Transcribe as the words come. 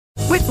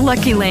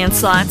Lucky Land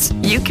Slots,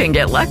 you can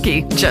get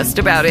lucky just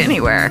about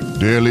anywhere.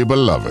 Dearly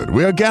beloved,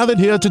 we are gathered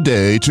here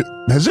today to...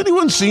 Has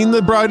anyone seen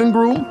the bride and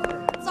groom?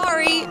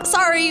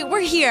 Sorry, we're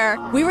here.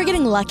 We were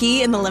getting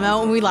lucky in the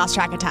limo and we lost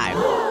track of time.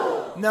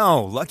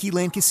 No, Lucky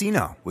Land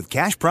Casino, with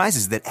cash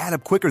prizes that add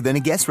up quicker than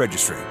a guest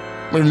registry.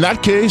 In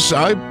that case,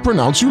 I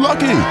pronounce you lucky.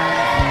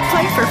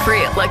 Play for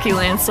free at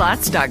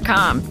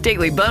LuckyLandSlots.com.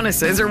 Daily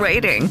bonuses are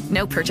waiting.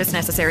 No purchase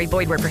necessary.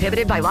 Void where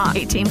prohibited by law.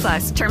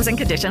 18+. Terms and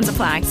conditions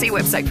apply. See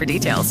website for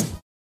details.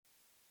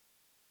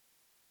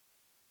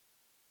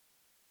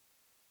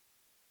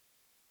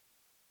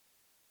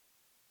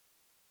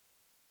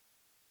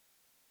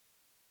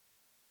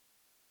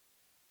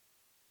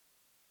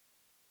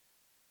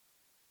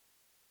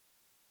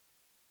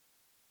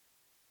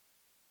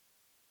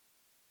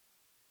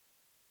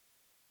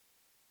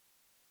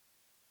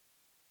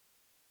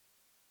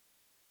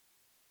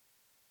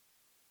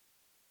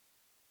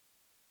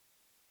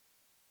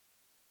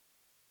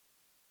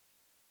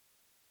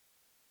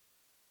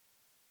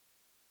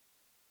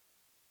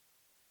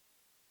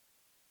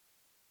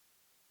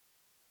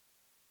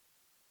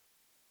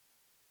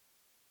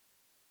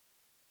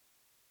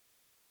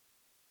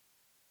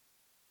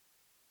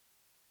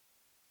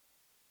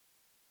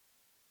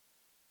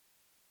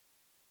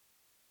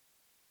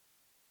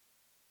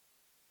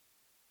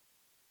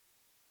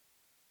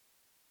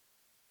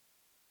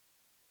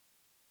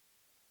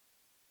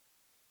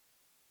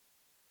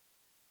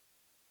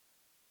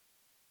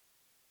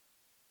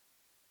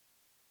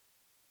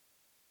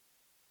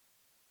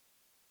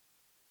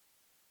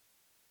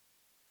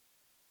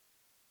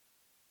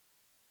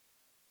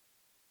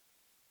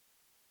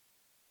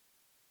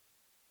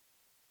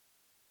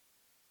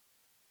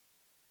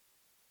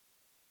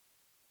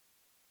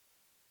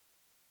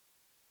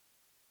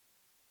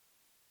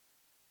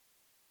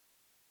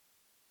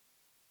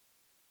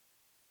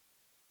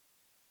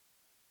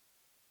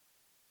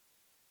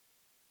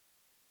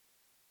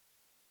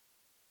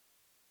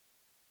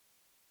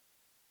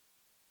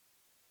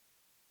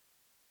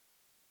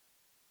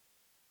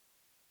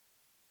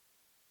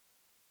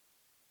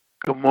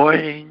 Good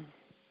morning.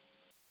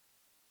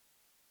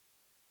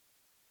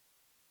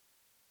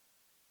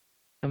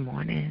 Good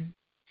morning.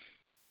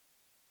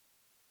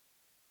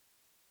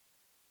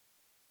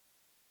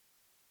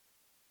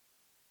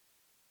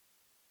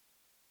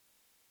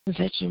 Is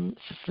that you,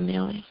 Sister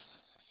Millie?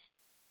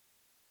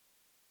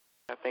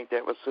 I think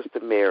that was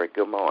Sister Mary.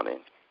 Good morning.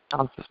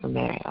 Oh, Sister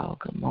Mary. Oh,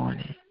 good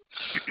morning.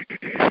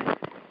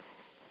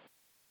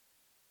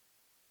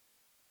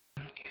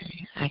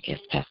 Okay. I guess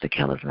Pastor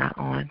Keller's not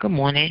on. Good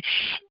morning,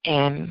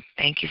 and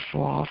thank you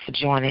for all for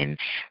joining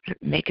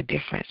Make a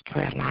Difference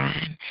prayer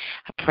line.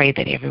 I pray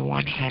that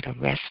everyone had a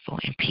restful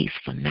and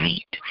peaceful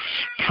night,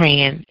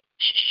 praying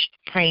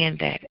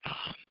that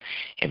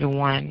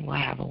everyone will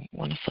have a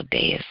wonderful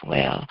day as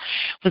well.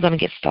 We're going to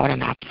get started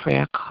on our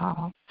prayer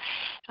call.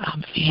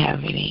 If you have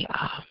any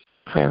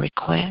prayer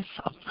requests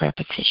or prayer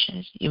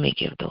petitions, you may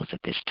give those at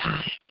this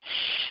time.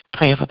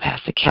 Praying for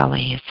Pastor Keller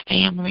and his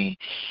family,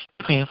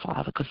 praying for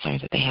all the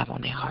concerns that they have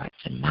on their hearts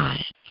and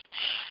minds,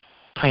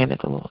 praying that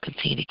the Lord will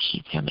continue to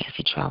keep him as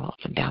he travels up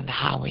and down the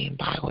highway and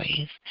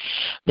byways,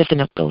 lifting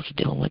up those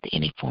dealing with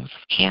any forms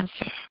of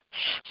cancer.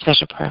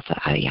 Special prayer for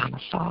Ayana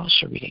Saul,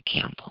 Sharita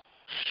Campbell.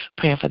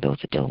 Praying for those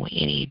that deal with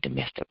any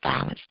domestic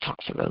violence,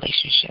 toxic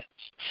relationships.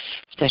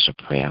 Special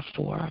prayer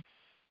for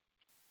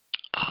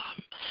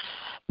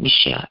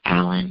Michelle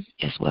Allen,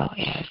 as well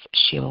as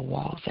Sheila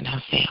Walls and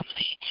her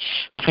family.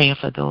 Praying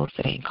for those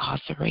that are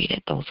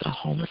incarcerated, those that are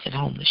homeless in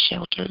homeless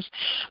shelters,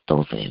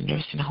 those that are in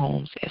nursing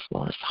homes, as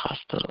well as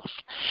hospitals.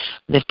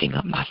 Lifting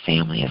up my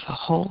family as a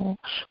whole.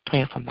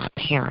 Praying for my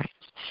parents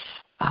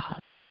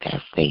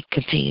as they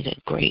continue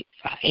to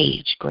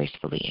age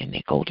gracefully in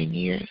their golden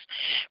years.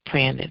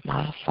 Praying that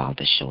my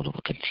father's shoulder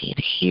will continue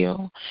to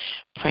heal.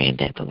 Praying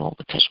that the Lord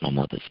will touch my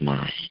mother's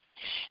mind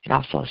and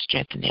also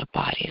strengthen their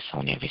bodies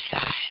on every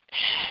side.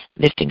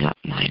 Lifting up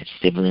my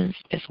siblings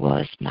as well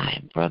as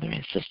my brother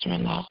and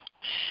sister-in-law.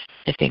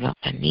 Lifting up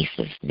my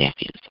nieces,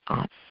 nephews,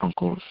 aunts,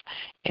 uncles,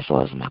 as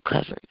well as my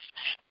cousins.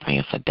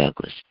 Praying for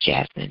Douglas,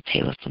 Jasmine,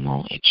 Taylor,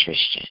 Simone, and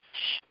Tristan.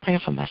 Praying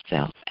for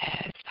myself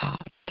as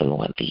the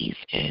Lord leads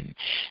and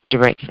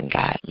directs and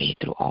guides me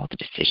through all the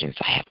decisions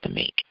I have to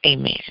make.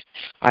 Amen.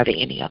 Are there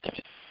any others?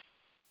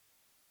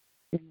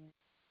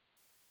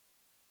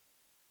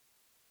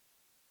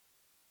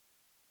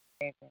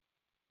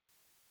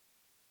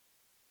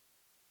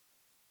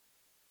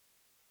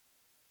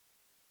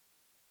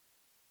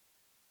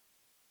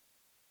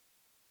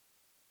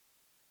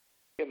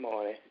 Good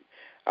morning.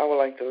 I would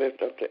like to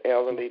lift up the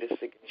elderly, the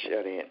sick, and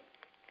shut in.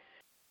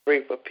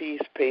 Pray for peace,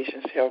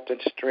 patience, health,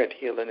 and strength,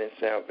 healing, and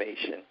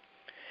salvation,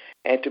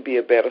 and to be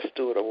a better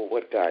steward over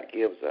what God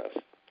gives us.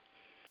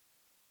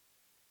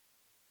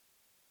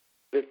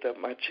 Lift up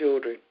my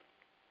children,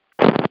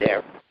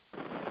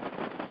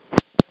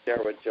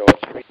 Sarah George,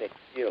 Renee,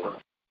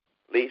 Sheila,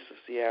 Lisa,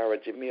 Ciara,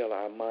 Jamila,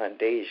 Armand,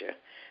 Deja,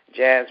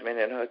 Jasmine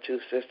and her two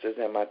sisters,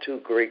 and my two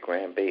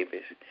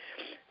great-grandbabies,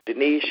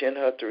 Denisha and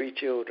her three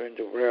children,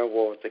 Darrell,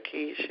 Walter,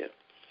 Keisha,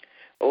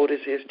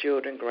 Otis, his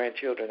children,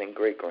 grandchildren, and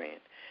great-grand.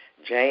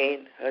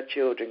 Jane, her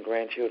children,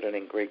 grandchildren,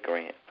 and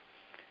great-grand.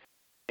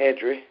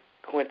 Edry,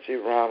 Quincy,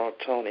 Ronald,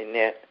 Tony,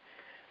 Nett,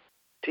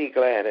 T.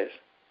 Gladys,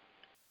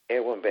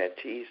 Edwin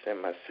Baptiste,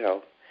 and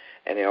myself,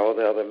 and all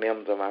the other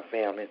members of my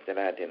family that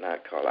I did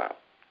not call out.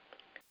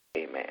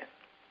 Amen.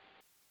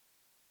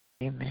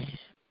 Amen.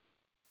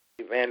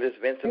 Evangelist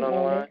Vincent on the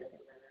line?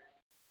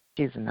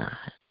 She's not.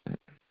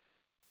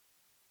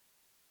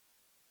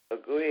 So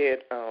go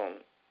ahead,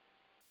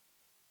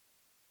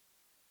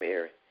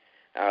 Mary.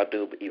 I'll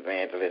do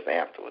evangelist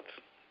afterwards.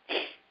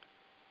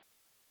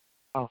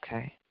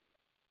 Okay.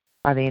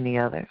 Are there any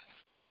others?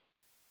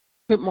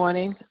 Good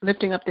morning.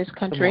 Lifting up this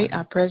country,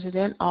 our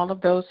president, all of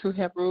those who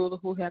have rule,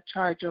 who have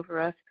charge over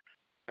us.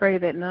 Pray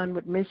that none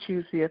would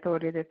misuse the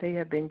authority that they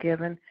have been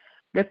given.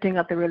 Lifting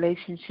up the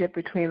relationship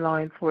between law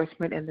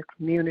enforcement and the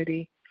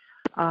community.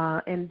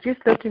 And just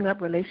lifting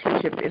up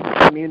relationships in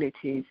the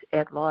communities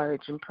at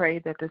large, and pray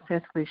that the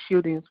senseless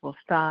shootings will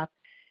stop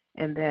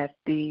and that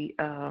the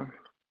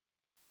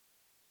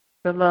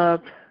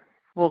love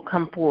will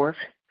come forth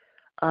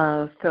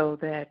so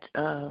that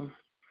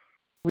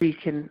we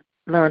can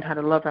learn how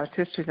to love our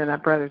sisters and our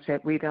brothers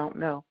that we don't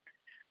know.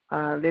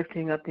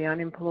 Lifting up the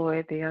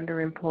unemployed, the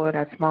underemployed,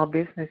 our small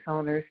business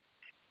owners,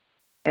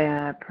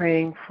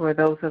 praying for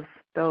those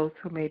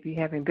who may be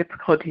having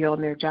difficulty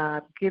on their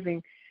job,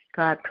 giving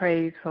God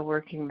praise for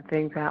working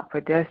things out for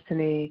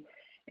Destiny,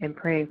 and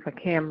praying for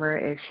Camera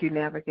as she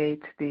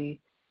navigates the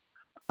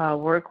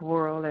work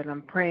world. And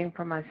I'm praying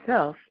for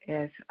myself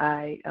as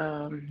I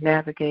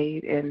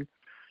navigate and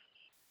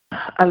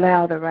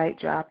allow the right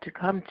job to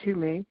come to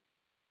me.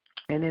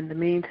 And in the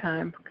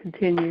meantime,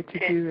 continue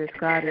to do as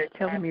God is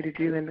telling me to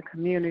do in the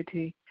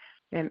community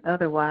and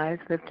otherwise,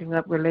 lifting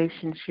up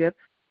relationships,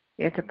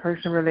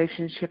 interpersonal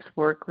relationships,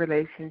 work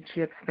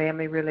relationships,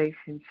 family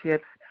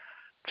relationships,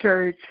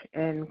 church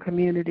and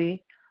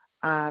community,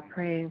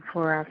 praying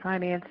for our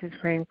finances,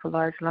 praying for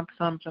large lump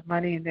sums of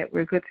money, and that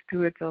we're good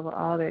stewards over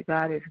all that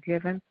God has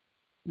given,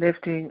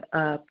 lifting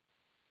up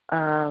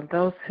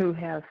those who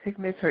have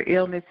sickness or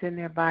illness in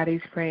their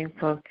bodies, praying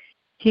for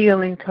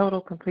healing,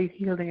 total, complete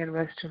healing and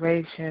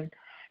restoration,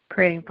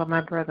 praying for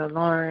my brother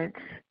Lawrence,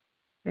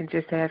 and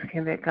just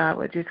asking that God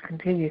would just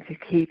continue to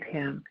keep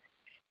him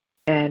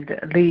and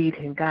lead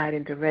and guide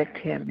and direct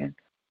him and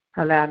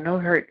allow no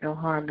hurt, no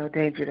harm, no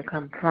danger to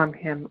come from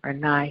him or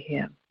nigh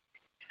him.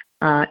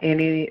 And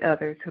any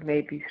others who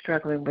may be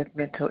struggling with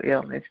mental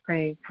illness,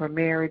 praying for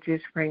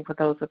marriages, praying for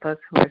those of us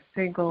who are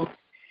single,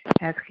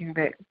 asking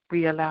that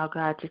we allow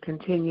God to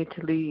continue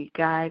to lead,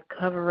 guide,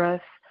 cover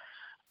us,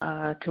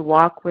 to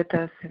walk with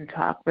us and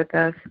talk with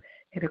us.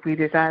 And if we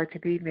desire to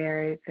be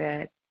married,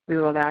 that we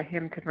will allow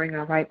him to bring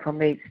our rightful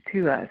mates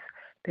to us,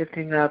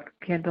 lifting up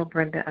Kendall,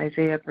 Brenda,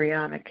 Isaiah,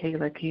 Brianna,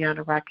 Kayla,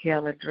 Kiana,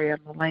 Raquel, Andrea,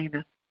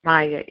 Melena,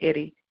 Maya,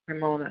 Eddie,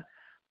 Ramona,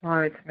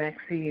 Lawrence,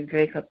 Maxine,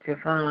 Jacob,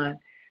 Javon,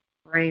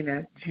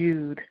 Raina,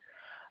 Jude,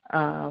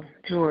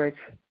 George,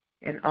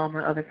 and all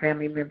my other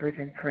family members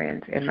and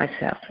friends, and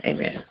myself.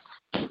 Amen.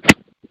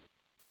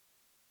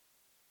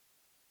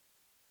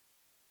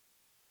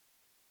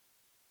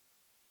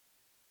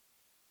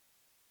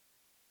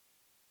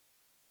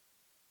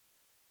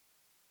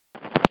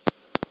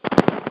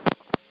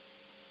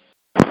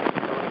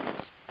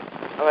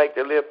 I'd like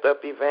to lift up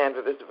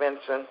Evangelist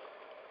Vincent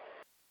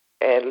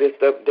and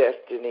lift up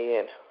Destiny,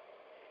 and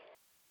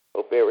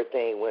hope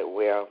everything went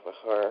well for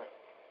her.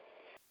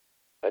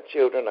 Her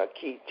children are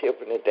Keith,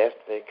 Tiffany,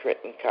 Destiny,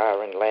 Trenton,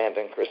 Kyron,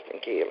 Landon, Kristen,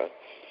 Kayla,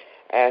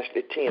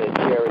 Ashley, Tina,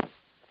 Jerry,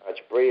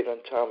 George, Braden,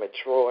 Tommy,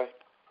 Troy.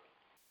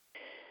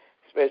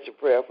 Special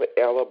prayer for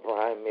Ella,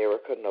 Brian,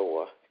 Miracle,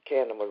 Noah,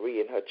 Canna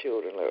Marie and her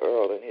children,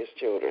 Earl and his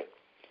children.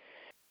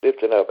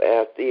 Lifting up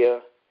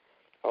Althea,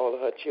 all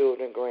of her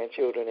children,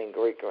 grandchildren, and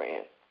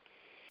great-grand.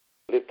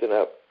 Lifting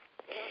up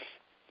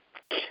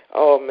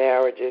all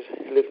marriages,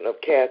 lifting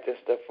up Kathy and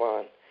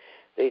Stefan,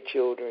 their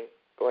children,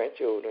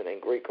 grandchildren,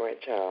 and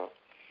great-grandchild.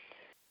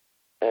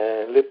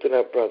 And lifting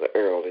up Brother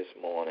Earl this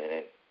morning,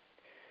 and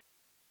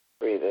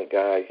pray that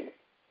God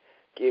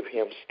give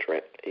him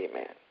strength.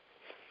 Amen.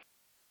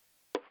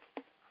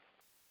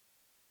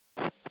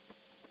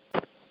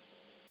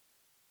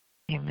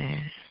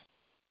 Amen.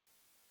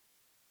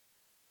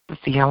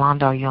 Sister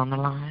Yolanda, are you on the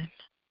line?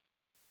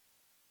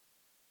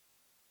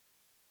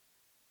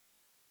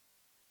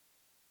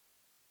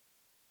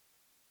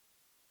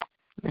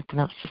 Lifting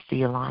up Sister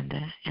Yolanda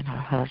and her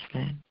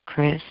husband,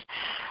 Chris,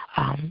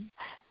 and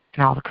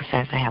all the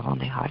concerns they have on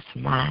their hearts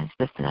and minds,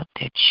 lifting up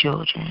their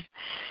children,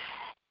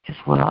 as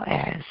well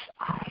as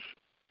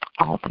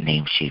all the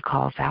names she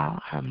calls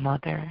out, her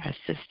mother, her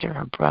sister,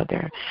 her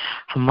brother,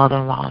 her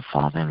mother-in-law and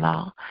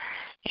father-in-law,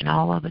 and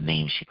all other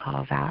names she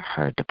calls out,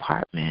 her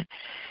department,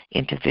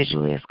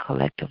 individually as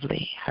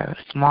collectively, her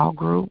small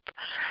group,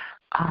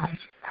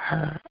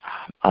 her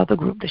other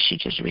group that she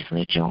just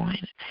recently joined,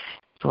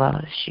 as well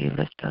as she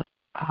lifts up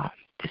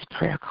this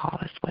prayer call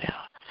as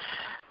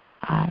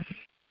well.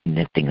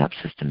 Lifting up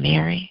Sister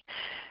Mary,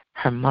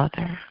 her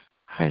mother,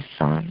 her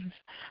sons,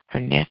 her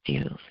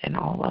nephews, and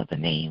all other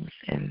names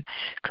and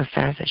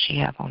concerns that she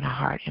have on her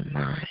heart and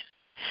mind.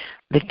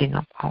 Lifting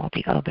up all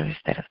the others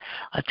that are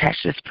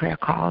attached to this prayer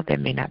call that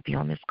may not be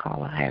on this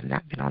call or have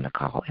not been on the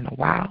call in a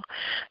while.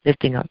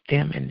 Lifting up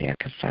them and their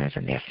concerns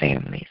and their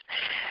families.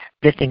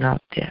 Lifting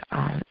up the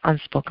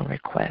unspoken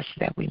requests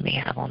that we may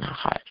have on our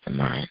hearts and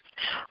minds.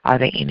 Are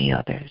there any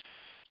others?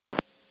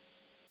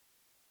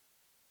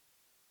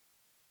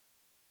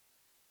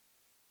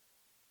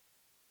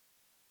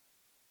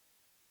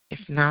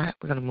 If not,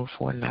 we're going to move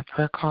forward in our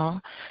prayer call.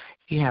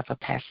 If you have a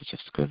passage of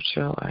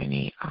scripture or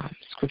any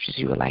scriptures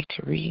you would like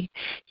to read,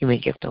 you may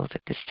give those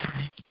at this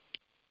time.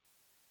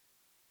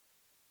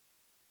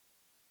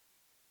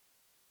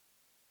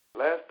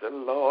 Bless the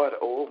Lord,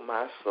 O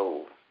my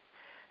soul,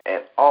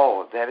 and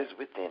all that is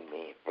within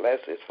me. Bless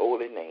his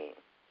holy name.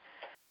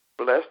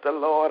 Bless the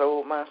Lord,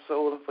 O my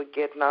soul, and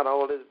forget not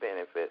all his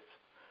benefits.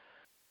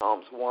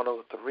 Psalms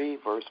 103,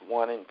 verse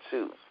 1 and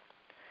 2.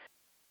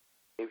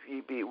 If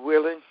ye be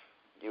willing,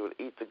 you will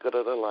eat the good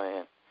of the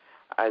land.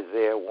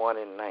 Isaiah 1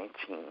 and 19.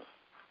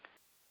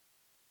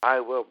 I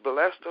will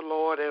bless the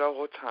Lord at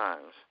all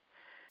times.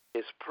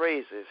 His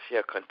praises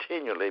shall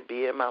continually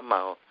be in my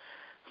mouth.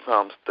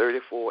 Psalms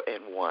 34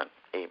 and 1.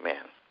 Amen.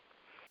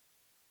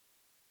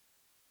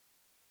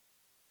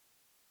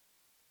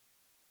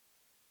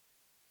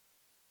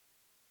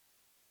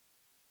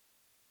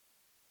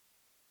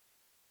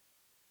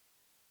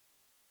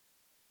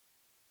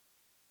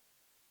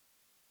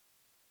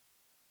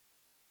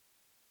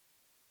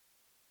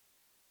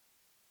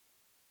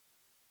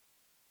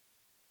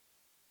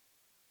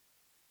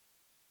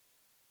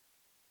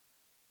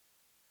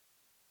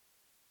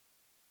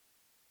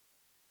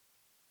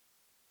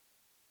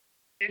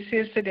 This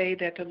is the day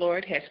that the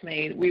Lord has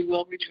made. We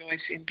will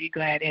rejoice and be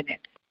glad in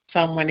it.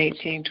 Psalm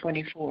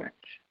 118:24.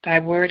 Thy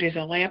word is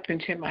a lamp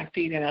unto my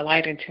feet and a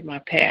light unto my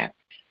path.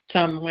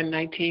 Psalm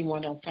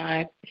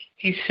 119:105.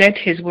 He sent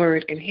his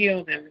word and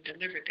healed them and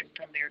delivered them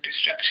from their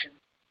destruction.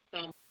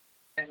 Psalm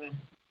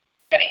 7.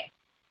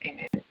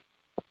 Amen.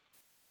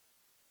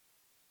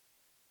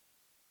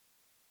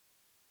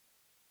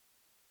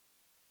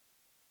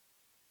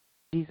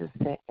 Jesus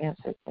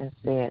answered and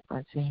said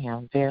unto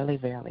him, Verily,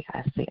 verily,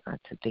 I say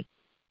unto thee,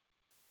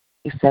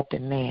 except a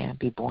man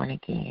be born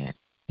again,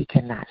 he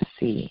cannot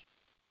see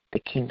the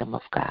kingdom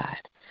of God.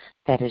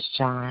 That is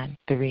John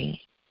 3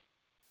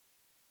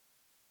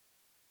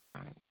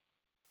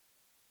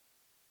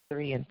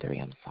 and 3,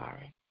 I'm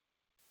sorry.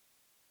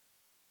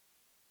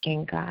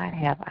 In God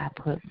have I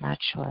put my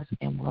trust,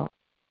 and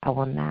I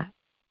will not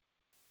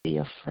be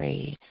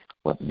afraid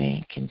what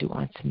man can do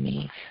unto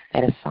me.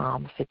 That is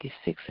Psalm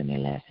 56 and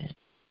 11.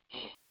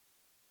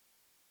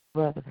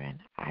 Brethren,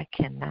 I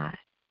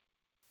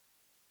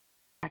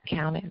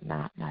counted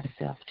not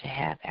myself to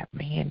have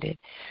apprehended,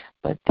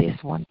 but this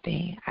one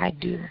thing I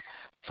do,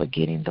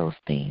 forgetting those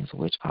things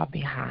which are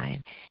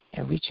behind,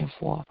 and reaching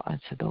forth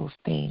unto those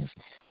things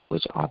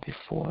which are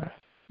before.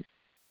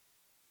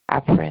 I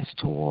press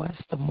towards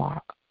the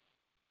mark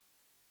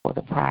for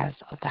the prize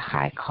of the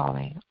high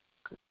calling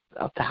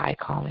of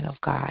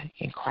God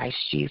in Christ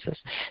Jesus.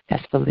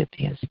 That's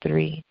Philippians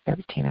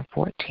 3:13 and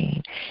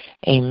 14.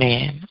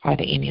 Amen. Are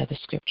there any other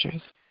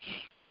scriptures?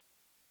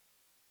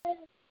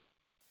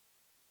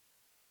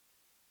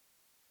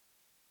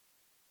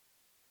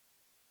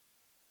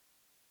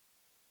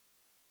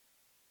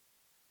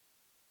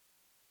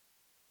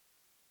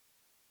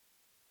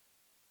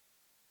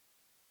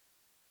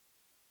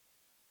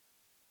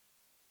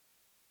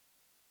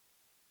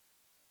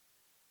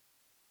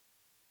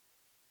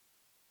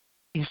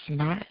 If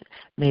not,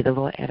 may the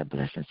Lord add a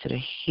blessing to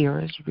the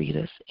hearers,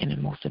 readers, and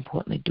most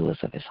importantly, doers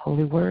of his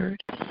holy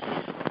word.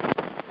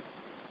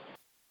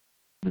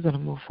 We're going to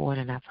move forward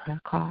in our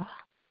prayer call.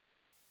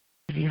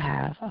 If you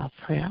have a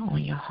prayer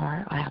on your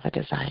heart or have a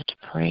desire to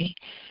pray,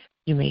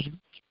 you may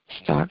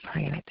start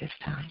praying at this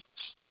time.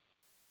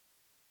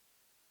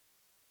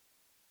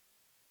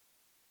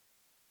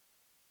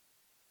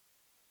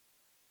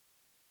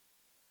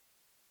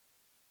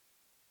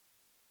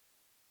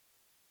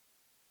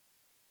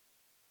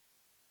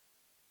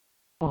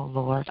 Oh,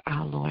 Lord,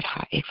 our Lord,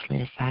 how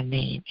excellent is thy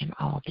name in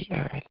all the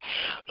earth.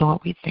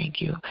 Lord, we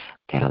thank you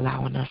that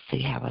allowing us to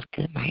have a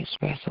good night's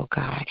rest, oh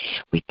God.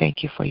 We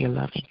thank you for your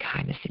loving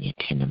kindness and your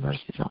tender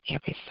mercies on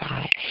every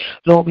side.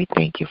 Lord, we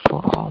thank you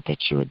for all that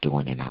you are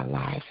doing in our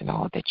lives and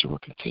all that you will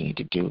continue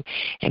to do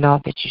and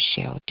all that you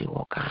shall do,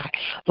 oh God.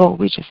 Lord,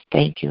 we just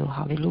thank you,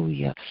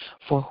 hallelujah,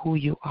 for who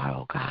you are,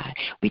 oh God.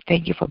 We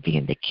thank you for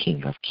being the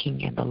King of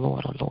kings and the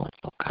Lord of lords,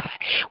 oh God.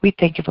 We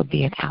thank you for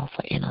being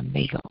Alpha and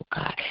Omega, oh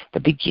God, the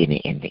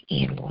beginning and the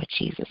end, Lord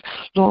Jesus.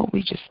 Lord,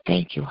 we just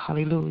thank you,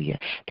 hallelujah,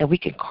 that we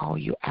can call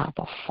you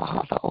Abba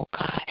Father, oh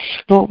God.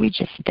 Lord, we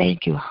just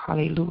thank you,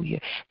 hallelujah,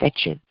 that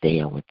you're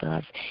there with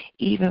us,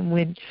 even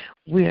when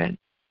we're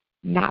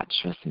not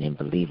trusting and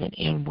believing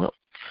in what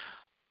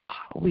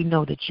we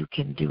know that you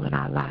can do in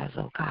our lives,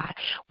 oh God.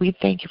 We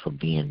thank you for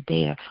being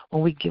there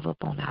when we give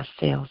up on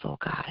ourselves, oh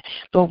God.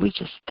 Lord, we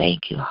just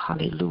thank you,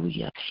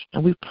 hallelujah,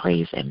 and we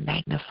praise and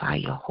magnify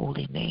your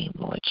holy name,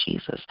 Lord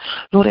Jesus.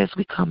 Lord, as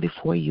we come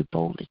before you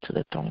boldly to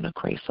the throne of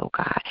grace, oh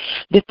God,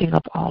 lifting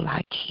up all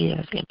our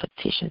cares and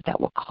petitions that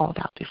were called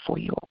out before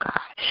you, oh God.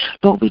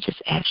 Lord, we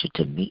just ask you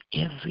to meet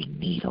every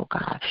need, oh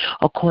God,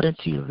 according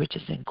to your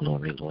riches and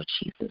glory, Lord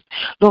Jesus.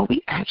 Lord,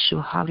 we ask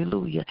you,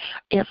 hallelujah,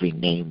 every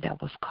name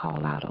that was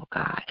called out, oh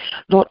God.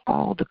 Lord,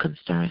 all the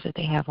concerns that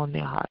they have on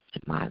their hearts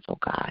and minds, oh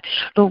God.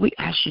 Lord, we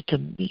ask you to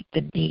meet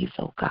the needs,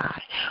 oh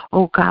God.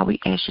 Oh God, we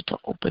ask you to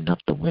open up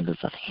the windows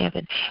of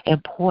heaven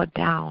and pour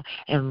down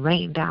and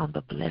rain down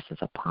the blessings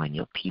upon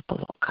your people,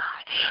 oh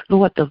God.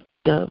 Lord, the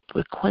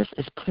request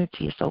is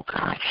plenteous, oh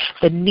God.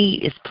 The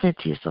need is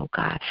plenteous, oh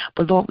God.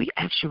 But Lord, we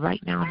ask you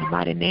right now in the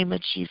mighty name of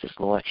Jesus,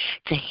 Lord,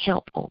 to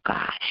help, oh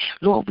God.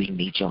 Lord, we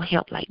need your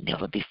help like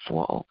never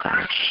before, oh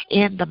God.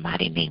 In the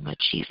mighty name of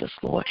Jesus,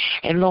 Lord.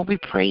 And Lord, we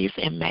praise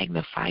and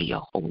magnify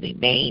your holy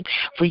name,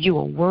 for you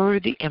are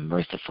worthy and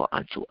merciful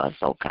unto us,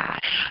 oh God.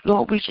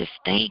 Lord, we just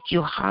thank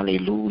you,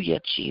 hallelujah,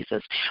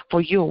 Jesus,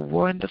 for you're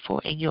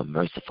wonderful and you're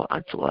merciful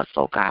unto us,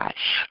 oh God.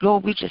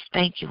 Lord, we just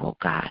thank you, oh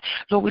God.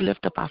 Lord, we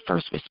lift up our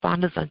first responders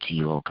unto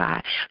you, oh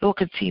God. Lord,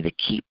 continue to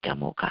keep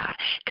them, oh God.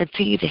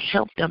 Continue to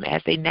help them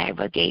as they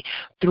navigate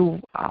through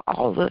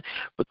all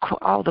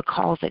the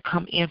calls that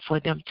come in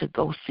for them to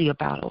go see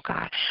about, oh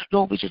God.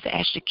 Lord, we just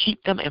ask you to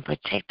keep them and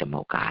protect them,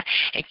 oh God,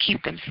 and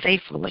keep them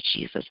safe, Lord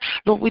Jesus.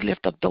 Lord, we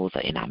lift up those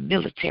that are in our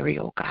military,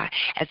 oh God,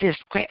 as they're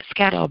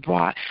scattered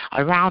abroad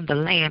around the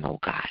land, oh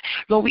God.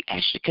 Lord, we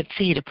ask you to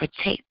continue to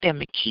protect them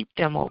and keep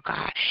them, oh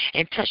God,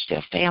 and touch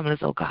their families,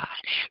 oh God.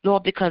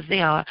 Lord, because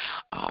they are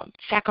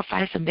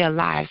sacrificing their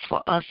lives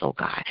for us, oh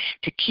God,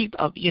 to keep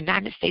the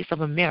United States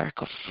of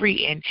America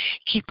free and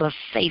keep us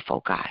safe,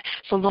 oh God.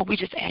 So, Lord, we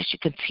just ask you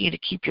to continue to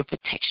keep your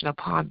protection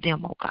upon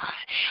them, oh God.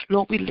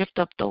 Lord, we lift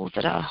up those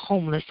that are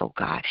homeless, oh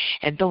God,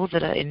 and those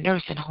that are in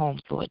nursing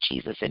homes, Lord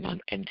Jesus,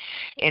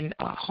 and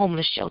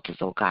homeless shelters,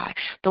 oh God.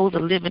 Those are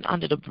living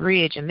under the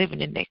bridge and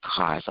living in their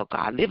cars, oh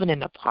God, living in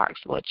the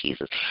parks, Lord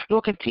Jesus.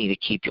 Lord, continue to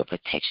keep your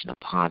protection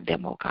upon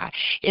them, oh God,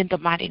 in the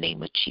mighty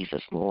name of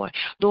Jesus, Lord.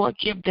 Lord,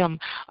 give them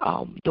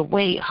the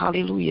way,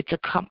 hallelujah, to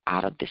come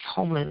out of this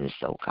homelessness,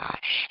 oh God.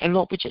 And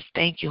Lord, we just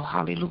thank you,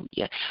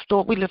 hallelujah.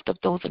 Lord, we lift up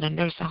those in the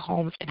nursing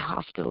homes and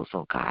hospitals,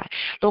 oh God.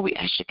 Lord, we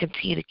ask you to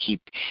continue to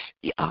keep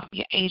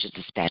your angels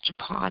dispatched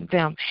upon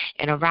them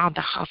and around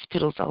the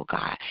hospitals, oh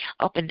God,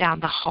 up and down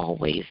the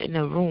hallways, in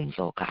the rooms,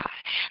 oh God.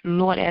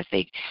 Lord, as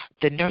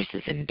the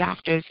nurses and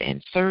doctors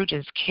and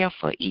surgeons care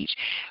for each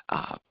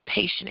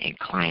patient and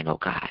client, oh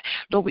God.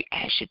 Lord, we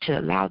ask you to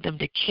allow them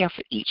to care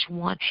for each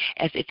one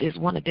as if it's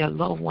one of their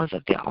loved ones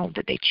of their own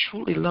that they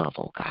truly love,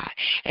 oh God.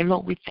 And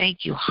Lord, we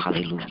thank you,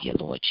 hallelujah,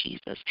 Lord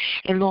Jesus.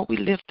 And Lord, we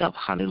lift up,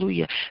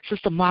 hallelujah,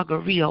 Sister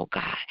Marguerite, oh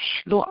God.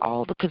 Lord,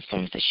 all the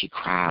concerns that she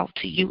cried out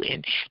to you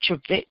and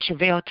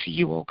travail to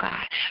you, oh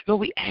God.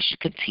 Lord, we ask you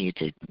to continue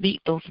to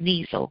meet those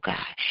needs, oh God.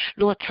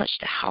 Lord, touch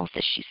the house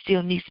that she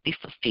still needs to be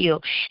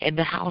fulfilled and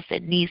the house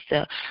that needs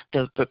the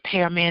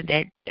repairman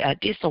that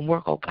did some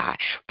work, oh God.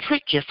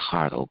 Prick his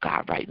heart, oh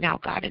God, right now,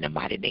 God, in the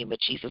mighty name of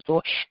Jesus,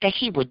 Lord, that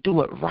he will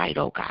do it right,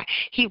 oh God.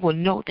 He will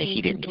know that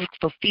he didn't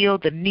fulfill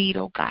the need,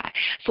 oh God.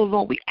 So,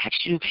 Lord, we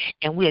ask you,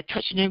 and we are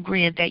touching and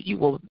agreeing that you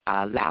will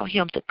allow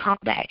him to come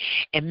back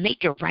and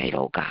make it right,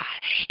 oh God.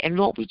 And,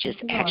 Lord, we just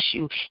ask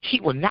you,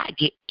 he will not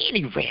get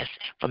any rest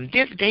from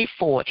this day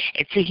forward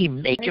until he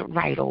make it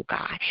right, oh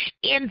God,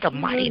 in the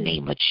mighty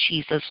name of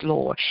Jesus,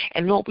 Lord.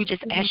 And, Lord, we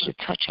just ask you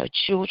to touch her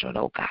children,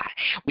 oh God.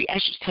 We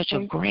ask you to touch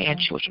her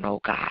grandchildren,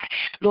 oh God.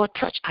 Lord,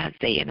 touch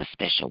Isaiah in a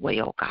special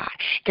way, oh God.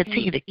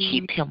 Continue to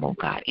keep him, oh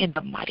God, in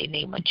the mighty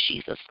name of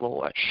Jesus,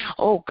 Lord.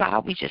 Oh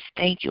God, we just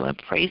thank you and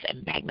praise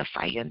and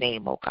magnify your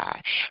name, oh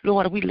God.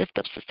 Lord, we lift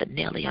up Sister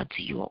Nellie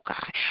unto you, oh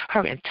God.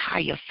 Her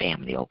entire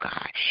family, oh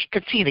God.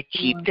 Continue to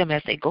keep them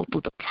as they go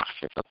through the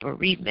process of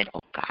bereavement,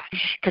 oh God.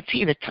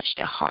 Continue to touch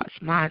their hearts,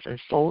 minds, and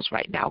souls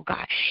right now,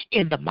 God,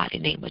 in the mighty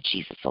name of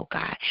Jesus, oh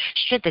God.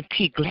 Strengthen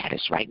T.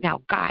 Gladys right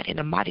now, God, in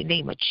the mighty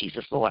name of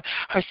Jesus, Lord.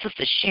 Her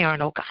sister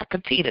Sharon, oh God,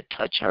 continue to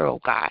touch her, oh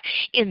God,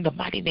 in the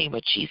mighty name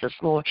of Jesus,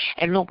 Lord.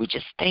 And Lord, we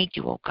just thank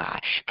you, oh God.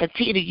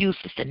 Continue to use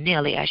Sister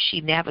Nellie as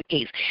she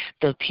navigates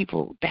the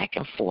people back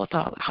and forth,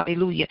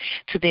 hallelujah,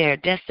 to their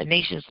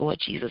destinations, Lord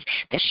Jesus,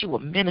 that she will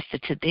minister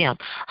to them,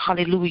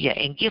 hallelujah,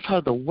 and give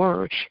her the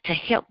word to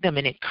help them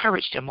and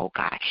encourage them, oh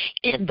God,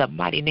 in the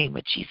mighty name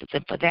of Jesus.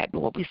 And for that,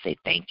 Lord, we say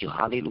thank you,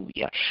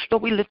 hallelujah.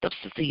 Lord, we lift up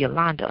Sister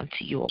Yolanda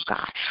unto you, oh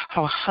God,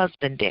 her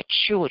husband, their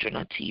children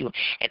unto you,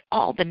 and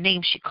all the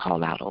names she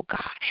called out, oh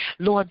God.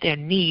 Lord, their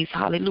needs,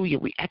 hallelujah,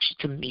 we ask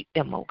you to meet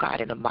them, oh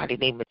God, in the mighty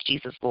name of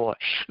Jesus, Lord.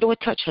 Lord,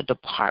 touch her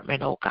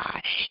department, oh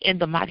God, in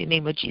the mighty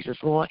name of Jesus,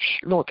 Lord.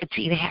 Lord,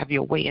 continue to have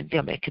your way in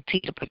them and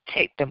continue to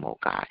protect them, oh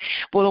God.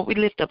 But Lord, we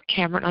lift up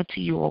Cameron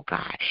unto you, oh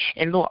God.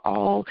 And Lord,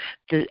 all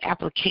the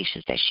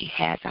applications that she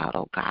has out,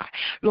 oh God.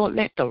 Lord,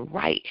 let the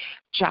right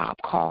job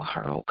call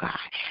her, oh God.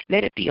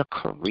 Let it be a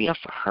career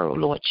for her,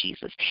 Lord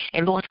Jesus.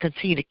 And Lord,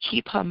 continue to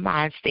keep her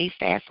mind stay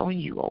fast on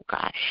you, oh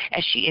God,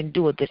 as she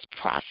endured this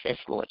process,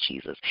 Lord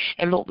Jesus.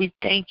 And Lord, we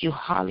thank you.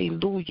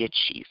 Hallelujah,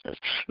 Jesus.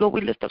 Lord,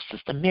 we lift up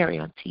Sister Mary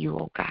unto you,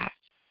 oh God.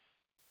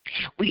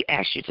 We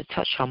ask you to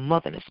touch her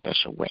mother in a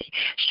special way.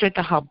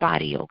 Strengthen her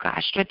body, oh God.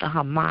 Strengthen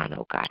her mind,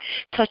 oh God.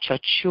 Touch her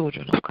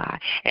children, oh God,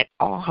 and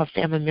all her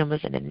family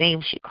members in the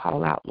name she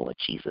called out, Lord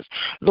Jesus.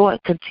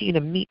 Lord, continue to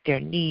meet their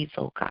needs,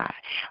 oh God.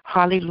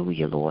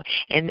 Hallelujah, Lord.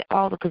 And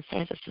all the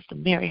concerns that Sister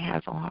Mary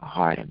has on her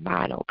heart and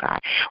mind, oh God.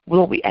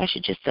 Lord, we ask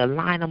you just to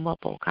line them up,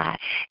 oh God,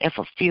 and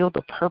fulfill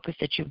the purpose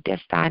that you've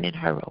destined in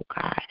her, oh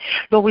God.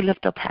 Lord, we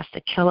lift up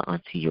Pastor Keller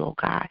unto you, oh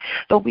God.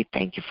 Lord, we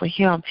thank you for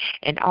him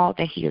and all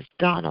that he has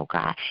done, oh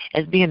God,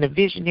 as being the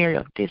visionary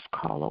of this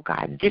call, oh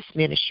God, and this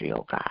ministry,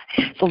 oh God.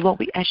 So, Lord,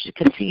 we ask you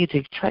to continue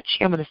to touch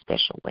him in a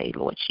special way,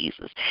 Lord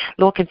Jesus.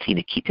 Lord,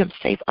 continue to keep him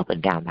safe up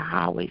and down the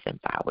highways and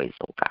byways,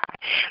 oh God.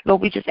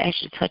 Lord, we just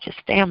ask you to touch his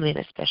family in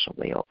a special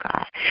way, oh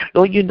God.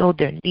 Lord, you know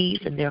their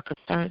needs and their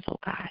concerns, oh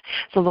God.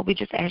 So, Lord, we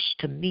just ask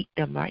you to meet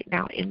them right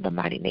now in the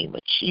mighty name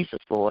of Jesus,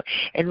 Lord.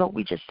 And, Lord,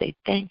 we just say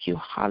thank you,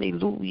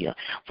 hallelujah,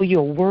 for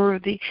you're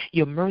worthy,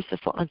 you're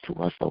merciful unto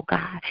us, oh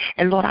God.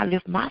 And, Lord, I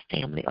lift my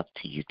family up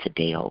to you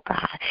today, oh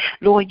God.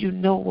 Lord, you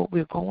know what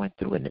we're going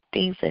through and the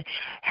things that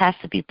has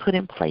to be put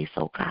in place,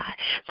 oh God.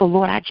 So,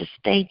 Lord, I just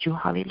thank you,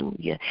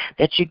 hallelujah,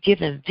 that you're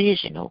giving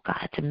vision, oh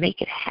God, to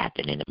make it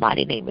happen in the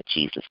mighty name of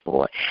Jesus,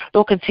 Lord.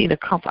 Lord, continue to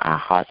comfort our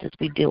hearts as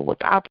we deal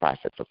with our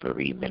process of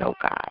bereavement, oh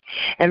God.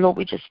 And, Lord,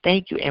 we just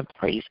thank you and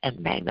praise and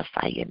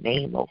magnify your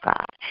name, oh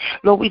God.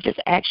 Lord, we just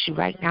ask you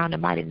right now in the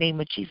mighty name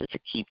of Jesus to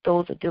keep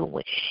those that are dealing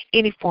with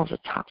any forms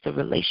of toxic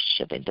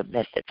relationship and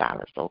domestic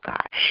violence, oh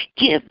God.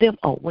 Give them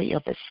a way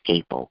of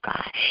escape, oh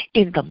God,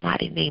 in the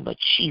mighty name of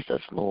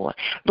Jesus, Lord.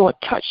 Lord,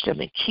 touch them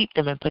and keep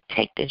them and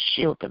protect and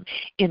shield them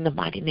in the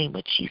mighty name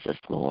of Jesus,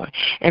 Lord.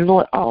 And,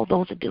 Lord, all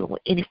those that are dealing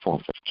with any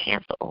forms of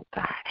cancer, oh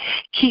God,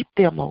 keep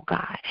them, oh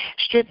God.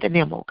 Strengthen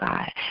them, oh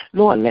God.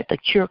 Lord, let the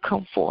cure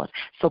come forth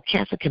so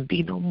cancer can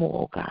be no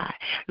more, oh God.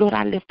 Lord,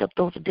 I lift up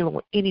those that are dealing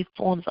with any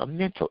forms of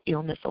mental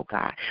illness, oh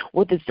God,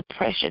 whether it's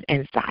depression,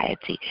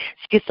 anxiety,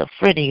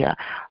 schizophrenia,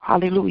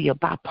 hallelujah,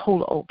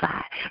 bipolar, oh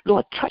God.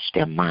 Lord, touch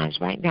their minds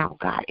right now,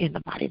 God, in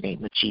the mighty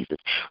name of Jesus.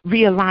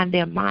 Realign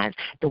their minds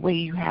the way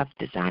you have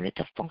designed it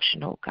to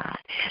function, oh God.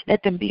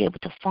 Let them be able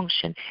to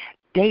function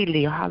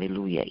daily,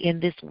 hallelujah, in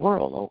this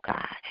world, oh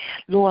God.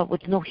 Lord,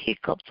 with no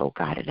hiccups, oh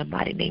God, in the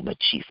mighty name of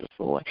Jesus,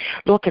 Lord.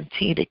 Lord,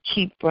 continue to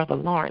keep Brother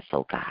Lawrence,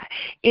 oh God,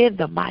 in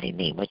the mighty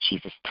name of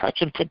Jesus.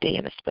 Touch him today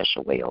in a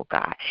special way, oh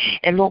God.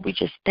 And Lord, we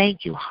just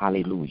thank you,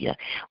 hallelujah.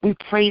 We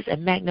praise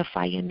and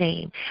magnify your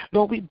name.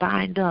 Lord, we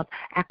bind up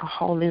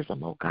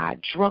alcoholism, oh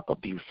God, drug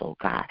abuse, oh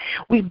God.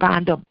 We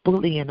bind up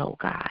bullying, oh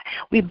God.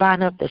 We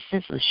bind up the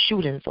senseless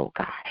shootings, oh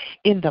God,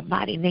 in the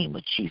mighty name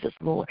of Jesus,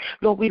 Lord.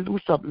 Lord, we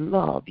loose up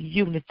love,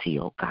 unity,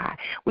 oh God.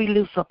 We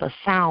loose up a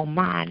sound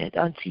mind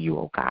unto you,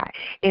 oh God,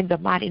 in the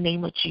mighty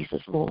name of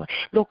Jesus, Lord.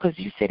 Lord, because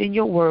you said in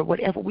your word,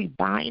 whatever we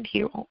bind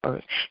here on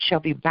earth shall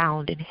be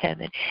bound in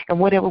heaven, and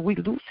whatever we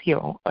loose here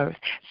on earth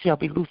shall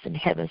be loose in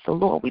heaven. So,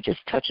 Lord, we just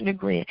touch and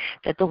agree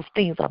that those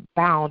things are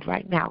bound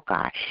right now,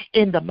 God,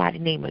 in the mighty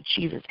name of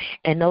Jesus.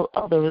 And no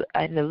other,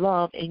 and the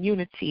love and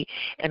unity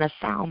and a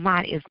sound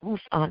mind is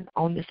loose on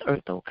this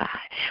earth, oh God.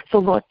 So,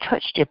 Lord,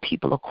 touch your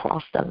people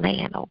across the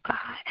land, oh God.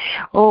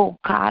 Oh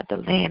God, the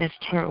land is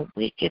turned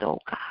wicked, oh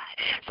God.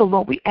 So,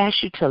 Lord, we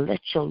ask you to let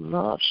your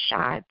love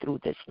shine through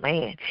this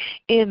land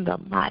in the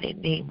mighty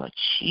name of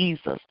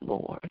Jesus,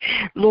 Lord.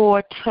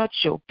 Lord, touch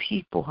your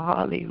people,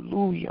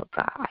 hallelujah,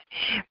 God.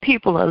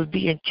 People are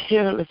being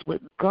careless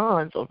with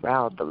guns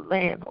around the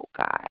land, oh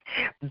God.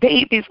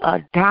 Babies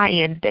are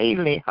dying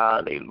daily,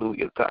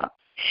 hallelujah, God.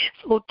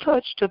 So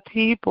touch the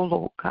people,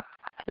 oh God.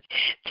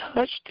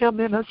 Touch them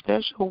in a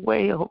special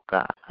way, oh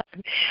God.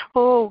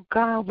 Oh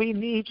God, we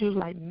need you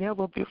like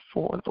never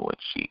before, Lord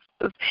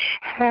Jesus.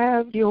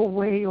 Have your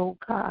way, oh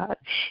God,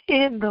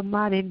 in the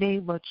mighty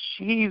name of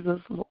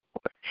Jesus, Lord.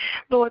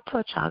 Lord,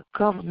 touch our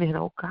government,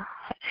 oh God.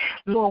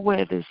 Lord,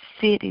 where the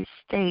city,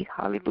 state,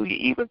 hallelujah,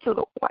 even to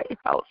the White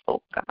House,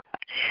 oh God.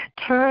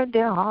 Turn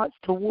their hearts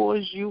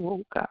towards you,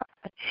 oh God.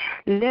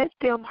 Let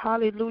them,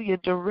 hallelujah,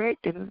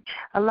 direct and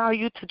allow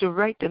you to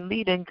direct and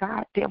lead and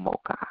guide them,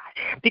 oh God.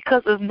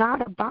 Because it's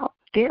not about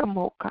them,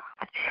 oh God,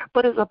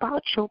 but it's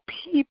about your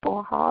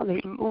people,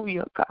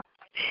 hallelujah, God.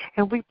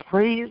 And we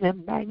praise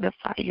and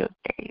magnify your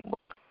name, oh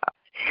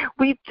God.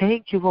 We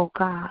thank you, oh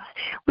God.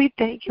 We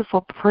thank you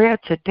for prayer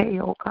today,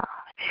 oh God.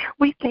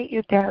 We thank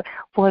you that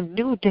for a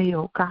new day,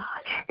 oh God,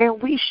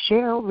 and we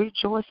shall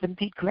rejoice and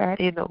be glad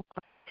in, oh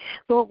God.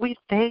 Lord, we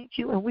thank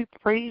you and we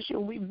praise you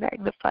and we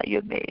magnify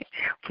your name,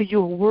 for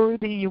you are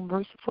worthy, you're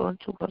merciful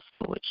unto us,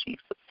 Lord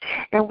Jesus.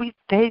 And we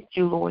thank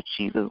you, Lord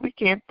Jesus. We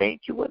can't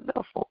thank you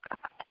enough, oh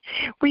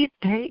God. We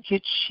thank you,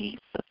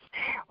 Jesus.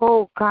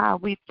 Oh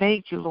God, we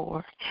thank you,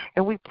 Lord,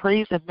 and we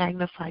praise and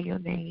magnify your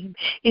name.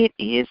 It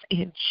is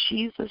in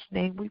Jesus'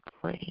 name we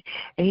pray.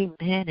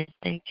 Amen, and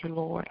thank you,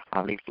 Lord.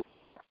 Hallelujah.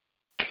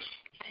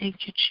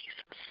 Thank you,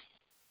 Jesus.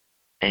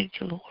 Thank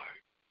you, Lord.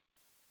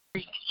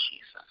 Thank you,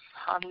 Jesus.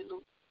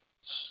 Hallelujah.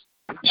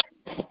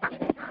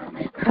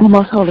 Our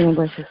most holy and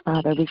gracious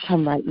Father, we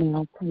come right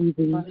now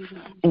praising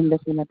and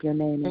lifting up your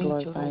name and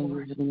glorifying you,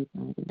 Heavenly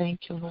Father.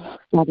 Thank you, Lord.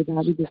 Father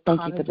God, we just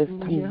thank you for this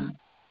time.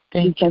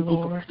 Thank you,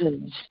 Lord.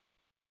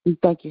 We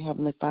thank you,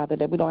 Heavenly Father,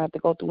 that we don't have to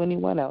go through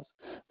anyone else,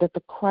 that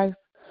the Christ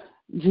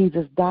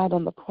Jesus died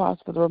on the cross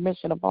for the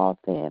remission of all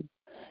sin,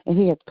 and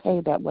he has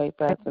paid that way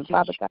for us. And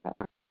Father God,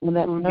 when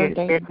that third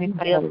day,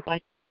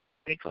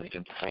 we go ahead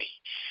and pray.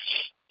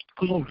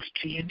 Glory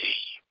to your name.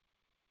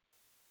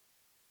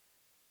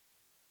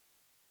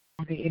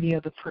 Are there any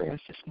other prayers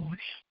this morning?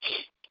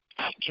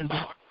 Thank you,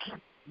 Lord.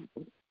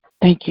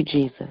 Thank you,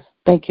 Jesus.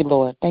 Thank you,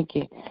 Lord. Thank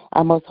you.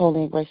 Our most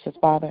holy and gracious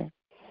Father,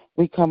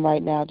 we come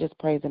right now just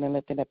praising and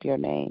lifting up your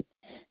name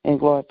and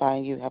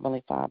glorifying you,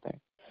 Heavenly Father.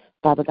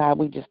 Father God,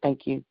 we just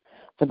thank you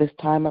for this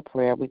time of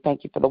prayer. We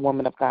thank you for the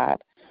woman of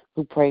God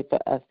who prayed for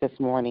us this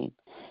morning.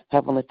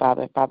 Heavenly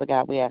Father, Father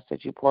God, we ask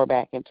that you pour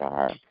back into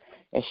her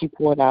as she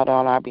poured out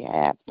on our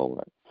behalf,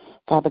 Lord.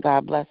 Father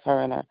God, bless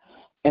her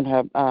in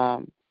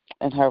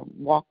her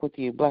walk with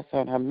you. Bless her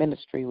in her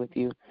ministry with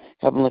you.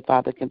 Heavenly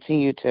Father,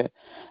 continue to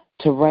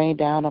rain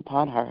down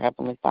upon her,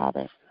 Heavenly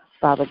Father.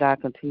 Father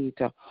God, continue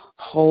to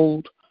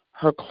hold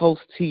her close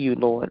to you,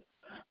 Lord.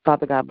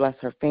 Father God, bless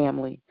her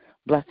family.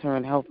 Bless her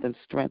in health and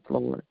strength,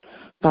 Lord.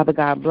 Father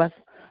God, bless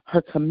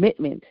her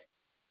commitment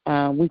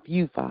with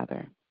you,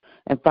 Father.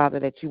 And, Father,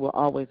 that you will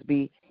always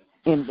be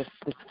in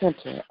the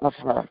center of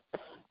her,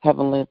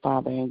 Heavenly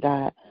Father. And,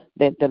 God,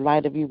 that the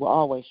light of you will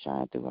always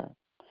shine through her.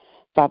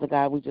 Father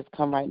God, we just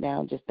come right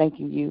now just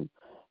thanking you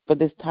for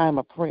this time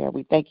of prayer.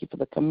 We thank you for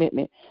the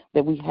commitment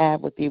that we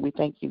have with you. We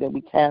thank you that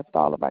we cast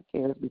all of our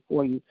cares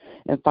before you.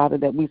 And, Father,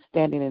 that we're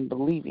standing and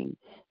believing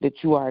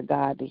that you are a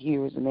God that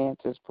hears and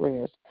answers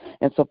prayers.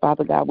 And so,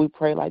 Father God, we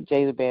pray like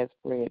Jabez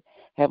prayed.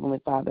 Heavenly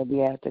Father,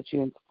 we ask that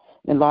you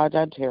enlarge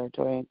our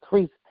territory,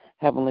 increase,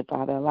 Heavenly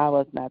Father, allow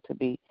us not to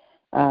be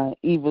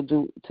evil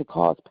to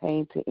cause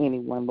pain to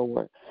anyone,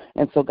 Lord.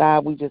 And so,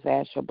 God, we just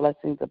ask your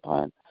blessings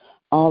upon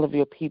all of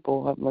your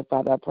people, Heavenly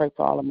Father. I pray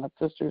for all of my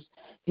sisters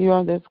here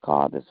on this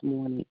call this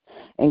morning.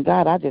 And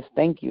God, I just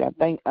thank you.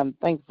 I'm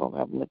thankful,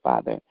 Heavenly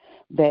Father,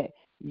 that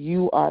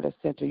you are the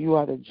center. You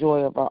are the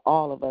joy of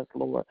all of us,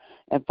 Lord.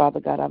 And Father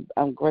God,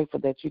 I'm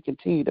grateful that you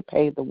continue to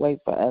pave the way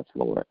for us,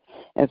 Lord.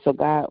 And so,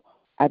 God,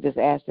 I just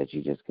ask that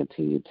you just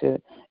continue to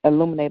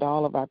illuminate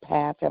all of our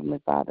path,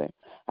 Heavenly Father.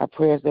 Our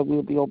prayers that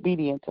we'll be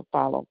obedient to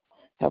follow,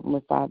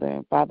 Heavenly Father.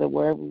 And Father,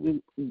 wherever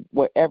we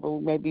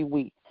may be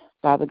weak,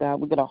 Father God,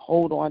 we're going to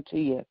hold on to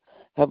you,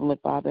 Heavenly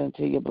Father, and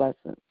to your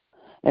blessings.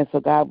 And so,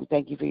 God, we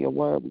thank you for your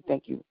word. We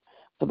thank you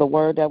for the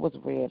word that was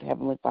read,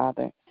 Heavenly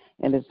Father,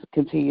 and just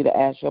continue to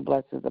ask your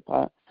blessings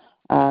upon.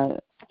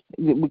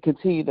 We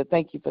continue to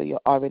thank you for your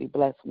already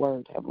blessed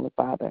word, Heavenly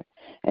Father.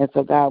 And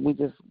so, God, we're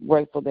just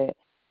grateful that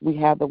we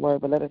have the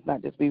word, but let us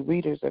not just be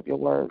readers of your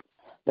word.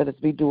 Let us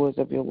be doers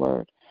of your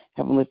word,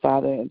 Heavenly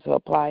Father, and to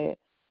apply it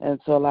and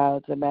to allow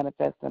it to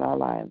manifest in our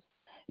lives.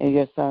 In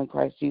your Son,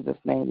 Christ Jesus'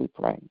 name we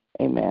pray.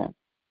 Amen.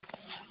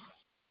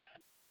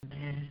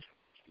 Amen.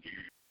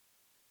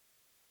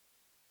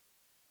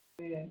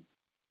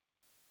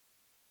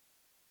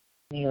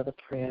 Any other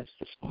prayers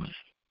this morning?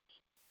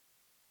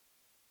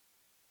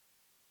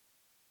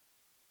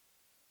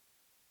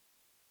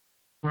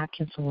 Now,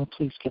 can someone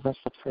please give us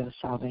the prayer of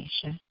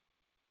salvation?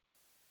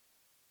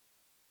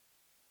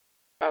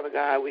 Father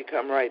God, we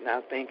come right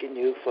now thanking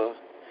you for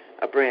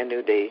a brand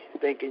new day,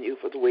 thanking you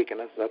for waking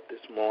us up this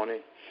morning.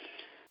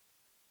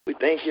 We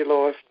thank you,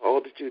 Lord, for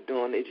all that you're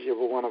doing in each and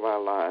every one of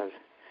our lives.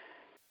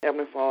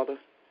 Heavenly Father,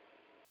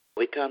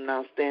 we come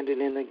now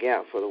standing in the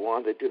gap for the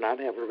ones that do not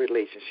have a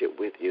relationship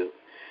with you.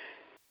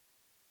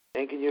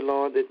 Thanking you,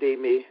 Lord, that they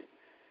may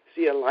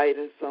see a light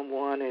in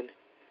someone and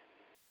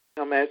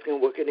come asking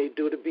what can they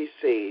do to be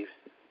saved,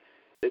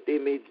 that they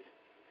may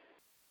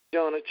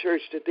join a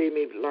church, that they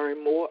may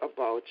learn more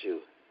about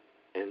you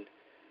and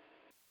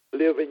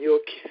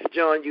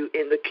join you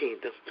in the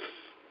kingdom.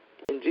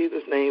 In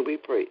Jesus' name we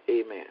pray.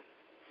 Amen.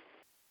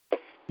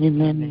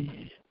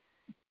 Amen.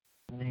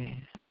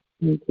 Amen.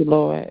 Thank you,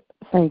 Lord.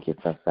 Thank you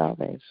for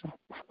salvation.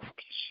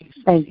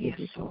 Thank you,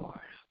 Lord.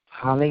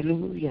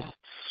 Hallelujah.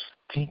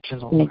 Thank you,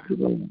 Lord. Thank you,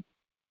 Lord.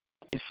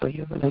 Thank you for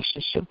your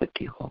relationship with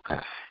you, oh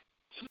God.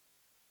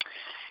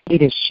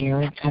 It is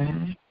sharing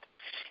time.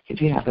 If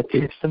you have a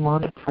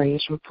testimony,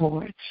 praise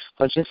report,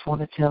 or just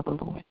want to tell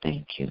the Lord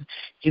thank you,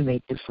 you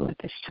may do so at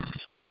this time.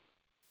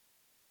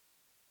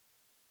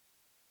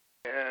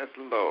 Yes,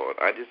 Lord.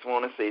 I just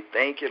want to say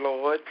thank you,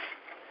 Lord,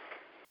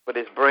 for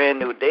this brand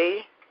new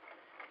day.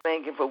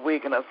 Thank you for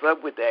waking us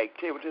up with the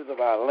activities of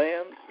our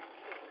limbs.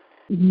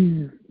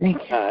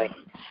 Thank you.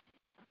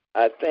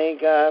 I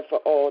thank God for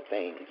all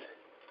things.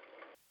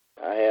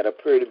 I had a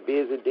pretty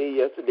busy day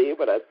yesterday,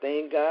 but I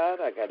thank God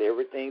I got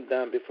everything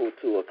done before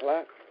 2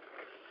 o'clock.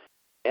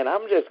 And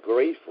I'm just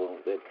grateful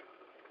that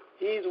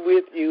he's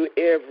with you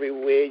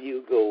everywhere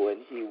you go,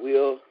 and he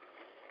will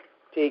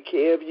take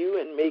care of you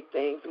and make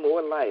things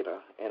more lighter.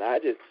 And I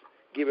just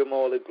Give him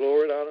all the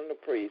glory, honor, and the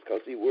praise,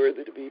 because he's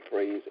worthy to be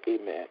praised.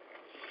 Amen.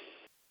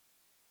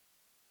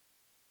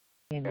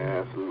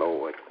 Yes,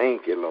 Lord.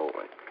 Thank you,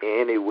 Lord.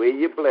 Any way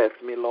you bless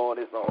me, Lord,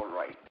 is all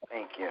right.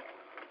 Thank you.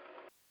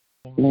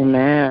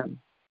 Amen.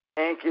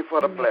 Thank you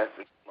for the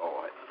blessing,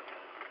 Lord.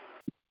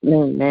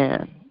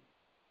 Amen.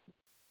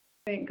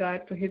 Thank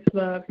God for his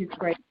love, his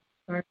grace,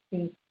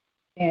 mercy.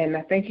 And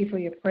I thank you for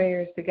your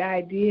prayers. The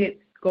guy did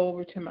go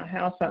over to my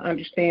house, I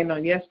understand,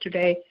 on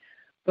yesterday,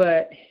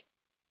 but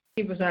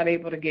he was not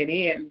able to get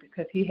in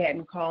because he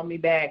hadn't called me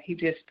back. He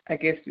just, I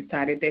guess,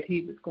 decided that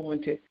he was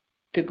going to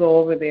go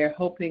over there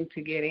hoping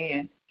to get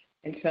in.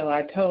 And so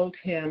I told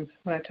him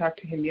when I talked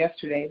to him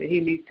yesterday that he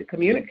needs to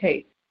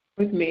communicate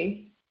with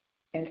me.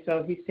 And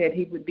so he said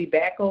he would be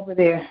back over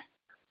there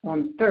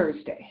on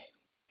Thursday,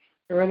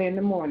 early in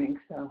the morning.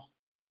 So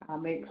I'll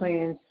make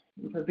plans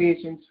and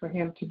provisions for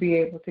him to be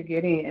able to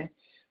get in.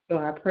 So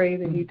I pray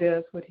that he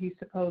does what he's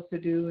supposed to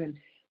do, and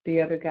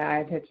the other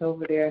guy that's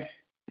over there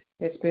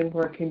that's been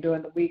working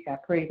during the week, I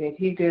pray that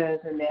he does,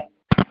 and that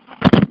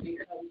we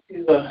come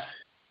to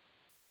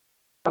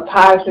a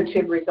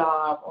positive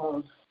resolve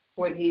on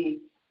what he's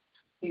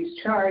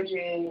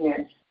charging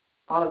and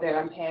all of that.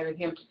 I'm having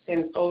him to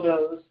send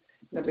photos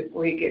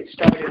before he gets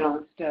started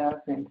on stuff.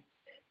 And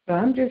so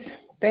I'm just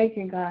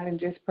thanking God and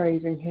just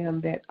praising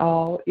him that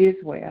all is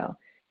well,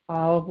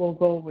 all will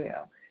go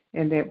well,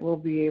 and that we'll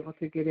be able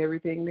to get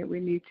everything that we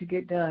need to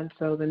get done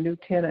so the new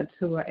tenants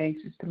who are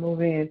anxious to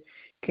move in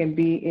can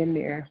be in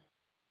there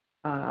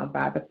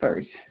by the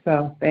 1st.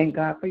 So thank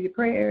God for your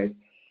prayers,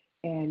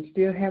 and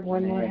still have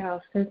one more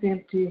house that's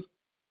empty.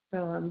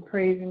 So I'm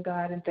praising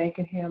God and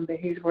thanking him that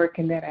he's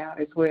working that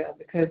out as well,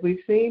 because we've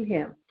seen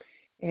him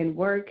in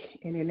work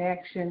and in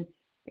action,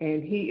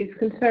 and he is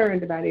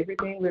concerned about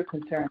everything we're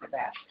concerned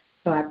about.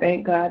 So I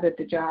thank God that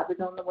the job is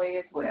on the way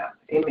as well.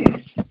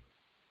 Amen.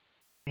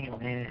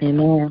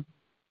 Amen.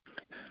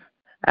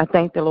 I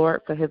thank the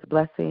Lord for his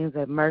blessings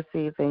and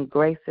mercies and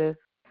graces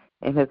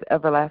and his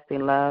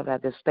everlasting love. I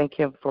just thank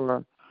him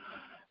for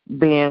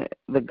being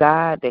the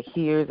God that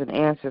hears and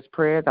answers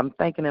prayers. I'm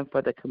thanking him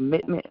for the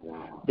commitment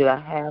that I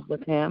have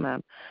with him.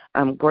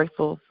 I'm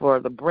grateful for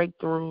the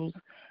breakthroughs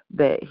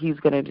that he's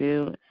going to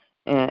do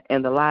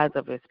in the lives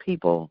of his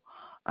people.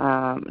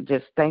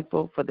 Just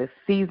thankful for this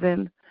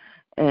season,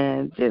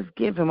 and just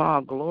give him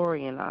all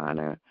glory and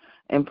honor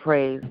and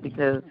praise,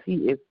 because he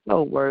is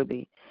so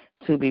worthy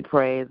to be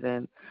praised.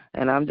 And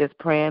I'm just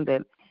praying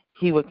that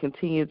he would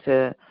continue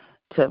to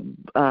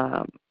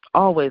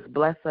always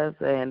bless us,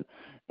 and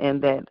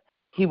that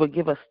he would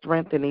give us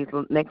strength in these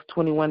next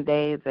 21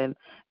 days. And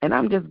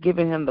I'm just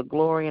giving him the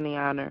glory and the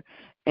honor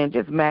and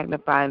just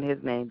magnifying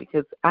his name,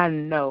 because I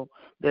know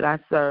that I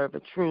serve a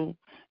true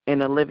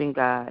and a living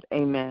God.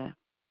 Amen.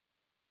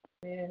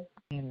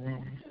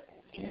 Amen.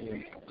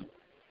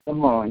 Good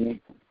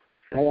morning.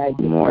 I like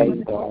to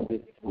praise God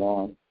this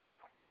morning.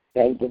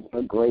 Thank Him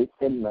for grace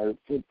and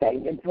mercy.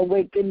 Thank Him for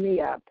waking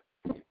me up.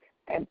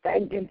 And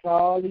thank Him for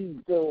all He's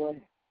doing.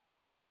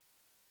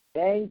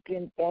 Thank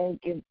Him. I'm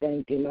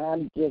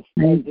just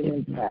thanking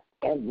Him for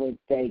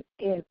everything,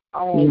 in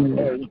all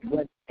ways,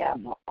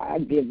 whatever. I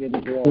give Him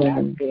glory.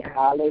 I say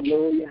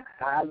hallelujah,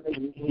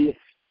 hallelujah,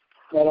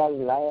 for the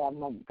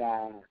Lamb of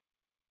God.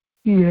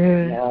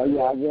 Yeah. Now,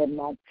 y'all read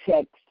my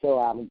text, so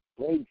I'm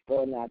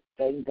grateful, and I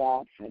thank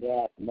God for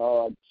that,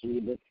 Lord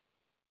Jesus.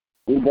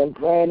 We've been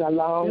praying a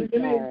long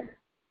time.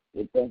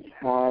 It's been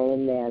finally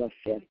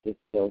manifested,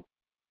 so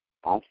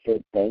I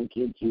said thank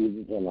you,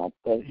 Jesus, and I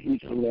thank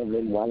each and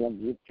every one of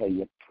you for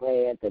your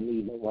prayers, and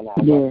even when I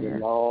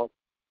wasn't on,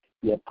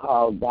 you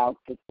called out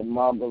to the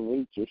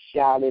Marguerite, you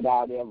shouted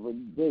out every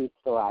day,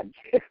 so I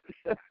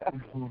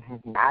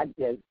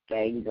just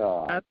thank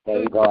God.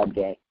 Thank God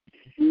that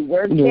He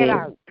worked it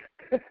out.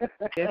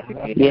 Yes,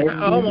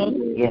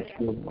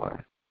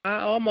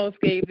 I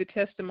almost gave the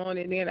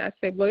testimony, and then I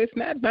said, well, it's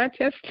not my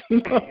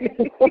testimony.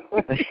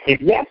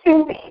 Yes,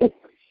 it is.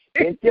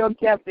 It's your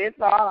testimony. It's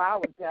all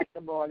our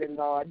testimony,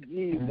 Lord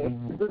Jesus.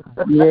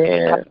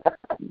 Yeah.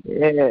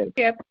 He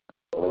kept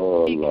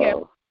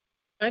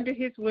under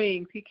his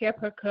wings. He kept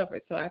her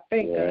covered, so I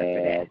thank God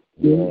for that.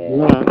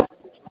 Yeah.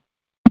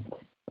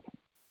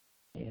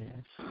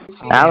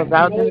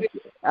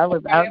 I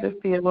was out the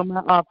field with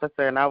my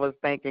officer, and I was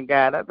thanking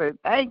God. I said,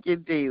 thank you,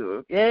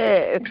 Jesus.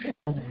 Yes.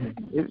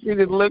 And she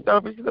just looked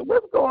over and she said,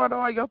 what's going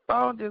on? Your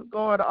phone just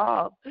going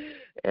off.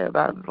 And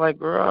I was like,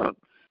 girl,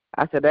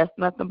 I said, that's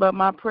nothing but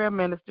my prayer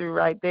ministry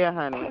right there,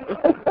 honey.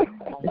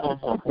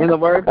 In the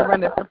words of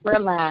the prayer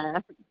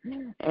line.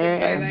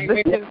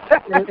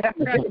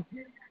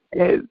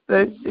 And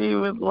so she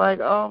was like,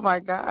 oh, my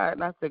God.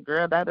 And I said,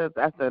 girl, that's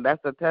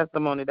a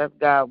testimony. That's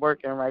God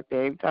working right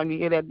there. Every time you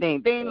hear that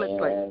ding,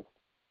 look like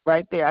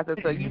right there. I said,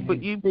 so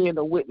you being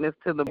a witness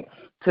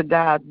to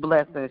God's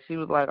blessing. She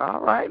was like,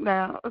 all right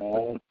now.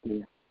 Thank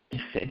you.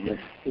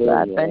 So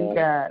I thank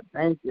God.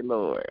 Thank you,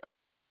 Lord.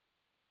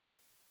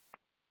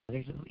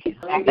 Thank you.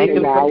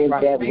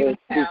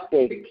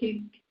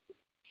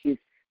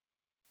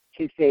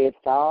 She said, it's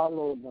all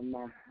over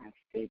my house.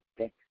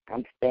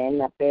 I'm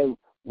standing up there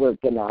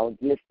working. I was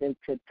listening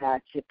to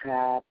Tasha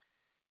Cobb.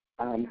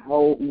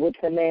 What's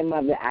the name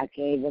of it? I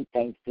can't even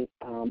think.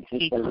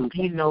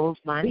 He knows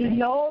my name. He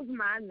knows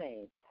my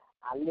name.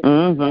 I listen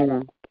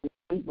to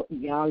people,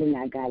 y'all, and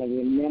I got to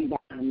remember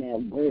I'm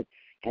at work,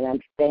 and I'm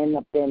standing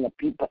up there, and the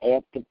people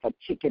asking for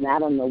chicken. I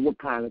don't know what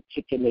kind of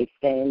chicken they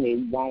saying they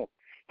want,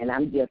 and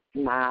I'm just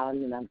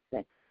smiling, and I'm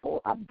saying,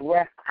 oh, a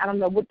breath. I don't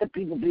know what the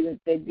people do and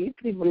say. These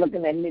people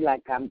looking at me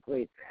like I'm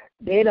crazy.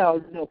 They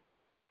don't know.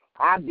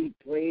 I be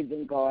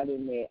praising God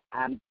in there.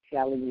 I'm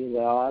telling you,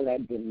 with all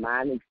that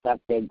demonic stuff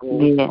that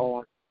goes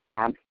on,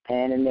 I'm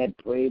standing there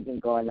praising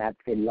God, and I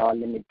say, Lord,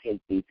 let me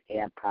take these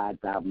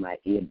AirPods out of my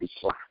ear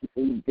before I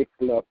leave this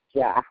little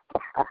job.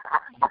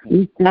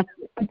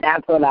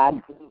 That's what I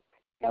do.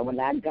 And when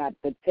I got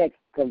the text,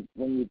 because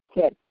when you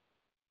text,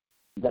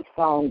 the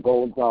phone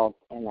goes off,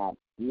 and I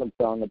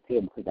looked on the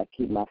table because I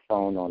keep my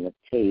phone on the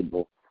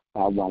table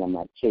by one of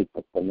my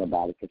chapers so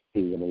nobody could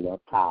see with a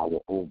little power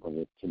over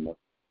it, you know.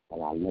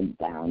 And I looked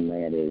down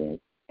at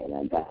it, and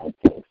I got a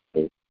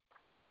text.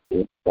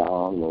 It's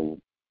all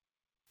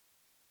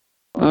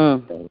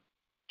over.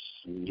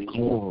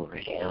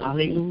 Glory.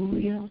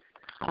 Hallelujah.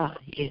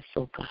 Yes,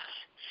 oh God.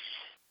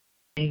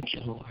 Thank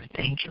you, Lord.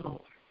 Thank you,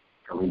 Lord.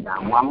 So we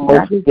got one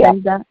more step.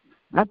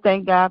 I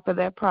thank God for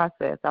that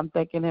process. I'm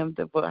thanking Him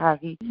for how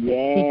He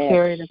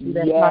carried us through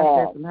that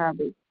process and how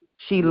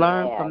she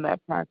learned from that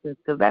process.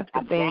 Because that's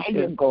the thing.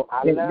 There you go.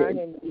 I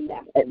learned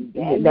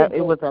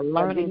it was a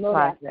learning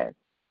process.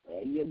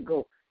 There you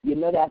go. You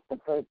know that's the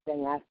first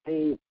thing I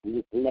said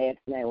last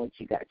night when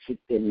she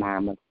said,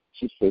 Mama,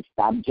 she said,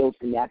 stop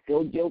joking. I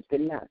feel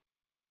joking now.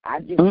 I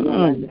just don't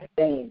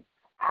understand.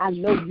 I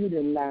know you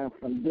didn't learn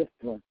from this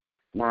one,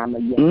 Mama.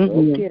 Yes,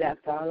 okay, that's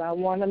all I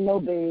want to know,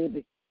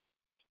 baby.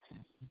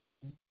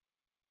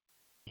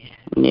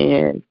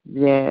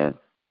 Yes.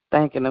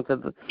 Thanking Him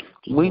because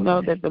we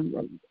know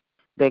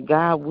that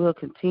God will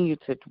continue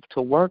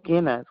to work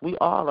in us. We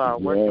all are a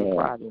work in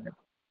progress.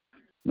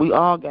 We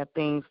all got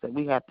things that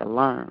we have to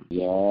learn,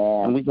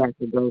 and we got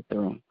to go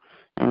through.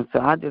 And so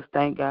I just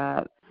thank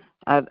God.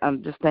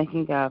 I'm just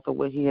thanking God for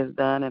what He has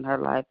done in her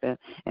life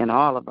and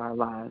all of our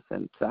lives.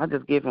 And so I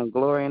just give Him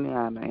glory and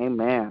honor.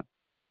 Amen.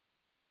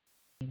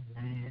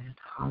 Amen.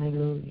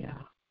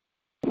 Hallelujah.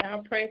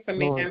 Now pray for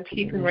me. Lord, I'm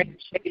keeping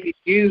baby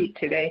Jude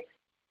today.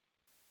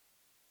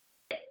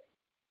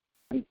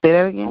 Say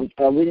that again.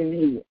 We didn't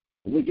hear you.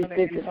 We just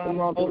did this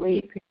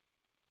tomorrow.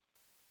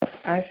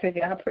 I said,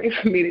 y'all pray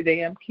for me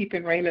today. I'm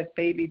keeping Raymond's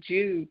baby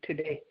Jude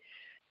today.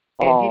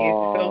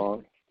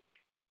 And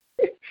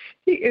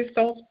he is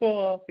so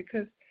spoiled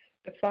because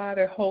the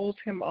father holds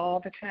him all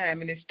the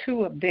time, and it's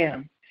two of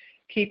them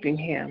keeping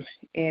him,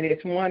 and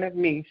it's one of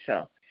me.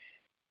 So,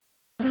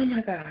 oh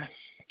my God,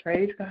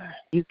 praise God.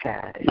 You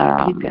got it.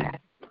 You got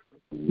it.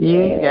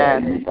 You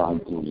got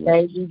it.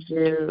 Baby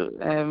Jude,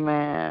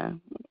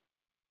 amen.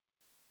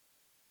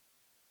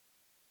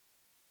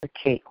 The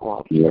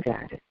cakewalk, you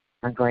got it.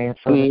 My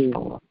grandson is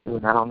spoiled,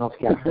 and I don't know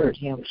if y'all heard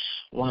him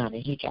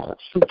whining. He got up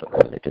super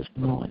early this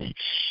morning,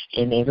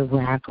 and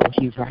everywhere I go,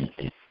 he's right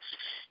there.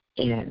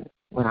 And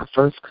when I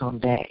first come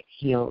back,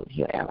 he'll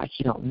act like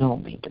he don't know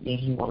me, but then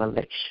he want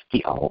to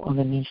be all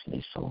underneath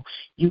me. So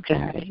you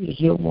got it.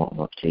 He'll warm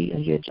up to you,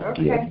 and he'll just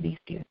be underneath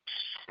you.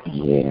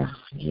 Yeah.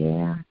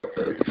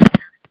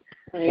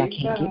 I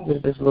can't get rid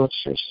of this little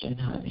Tristan,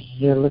 honey.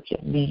 He'll look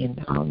at me, and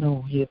I don't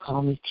know, he'll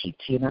call me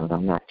TT. And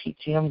I'm not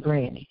TT, I'm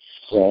Granny.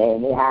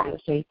 Granny, I'll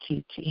say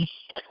TT.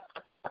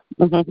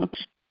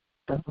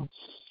 So,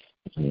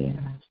 yeah.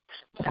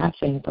 But I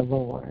thank the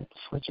Lord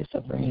for just a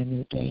brand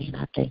new day, and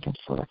I thank Him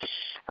for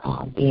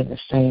being the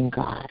same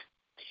God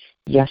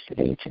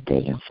yesterday,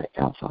 today, and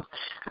forever.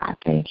 I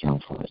thank Him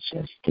for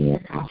just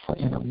being Alpha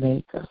and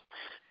Omega.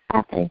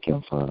 I thank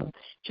Him for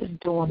just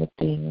doing the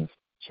things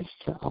just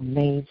to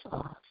amaze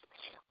us.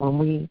 When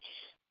we,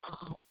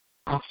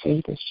 our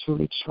faith is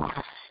truly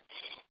tried,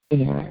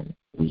 and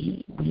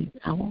we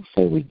I won't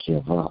say we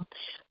give up,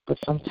 but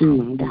sometimes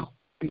we doubt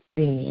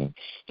everything,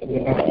 and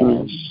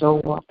then He show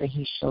up and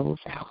He shows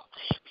out.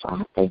 So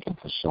I thank Him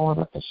for showing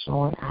up and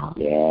showing out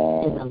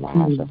in the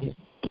lives of His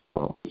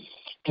people,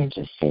 and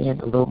just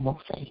saying a little more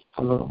faith,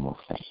 a little more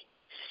faith.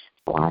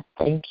 So I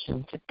thank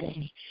Him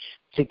today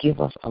to give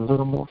us a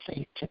little more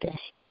faith today.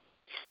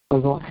 So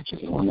Lord, I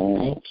just want to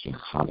thank You.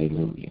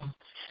 Hallelujah.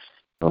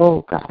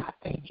 Oh, God, I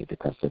thank You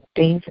because the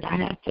things that I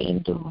have to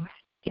endure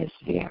is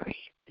very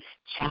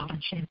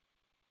challenging.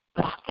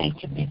 But I thank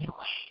Him anyway.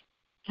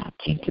 I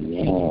thank Him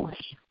anyway.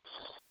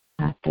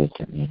 I thank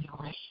Him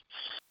anyway.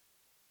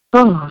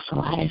 Oh, so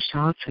I ask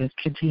y'all to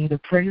continue to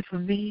pray for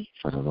me,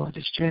 for the Lord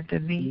to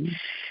strengthen me.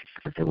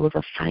 Because there was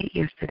a fight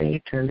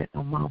yesterday to let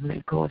my mom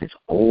let go of this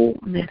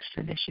old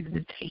medicine that she's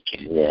been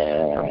taking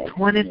from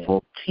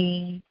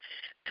 2014,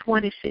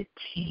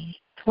 2015,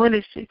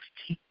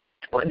 2016.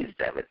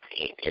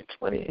 2017 and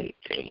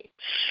 2018.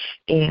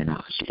 And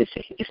she just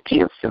said, it's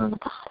still still in the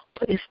bottle,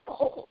 but it's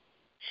full.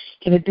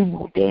 And it do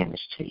more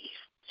damage to you.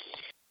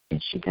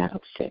 And she got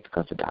upset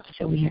because the doctor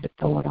said we had to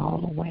throw it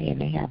all away.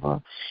 And they have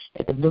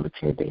at the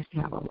military base, they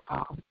have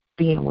a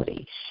spin where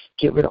they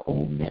get rid of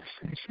old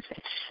medicine. She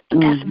said, but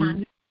that's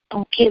my,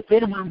 don't get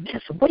rid of my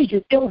medicine. What are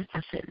you doing?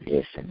 I said,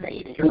 listen,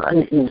 lady,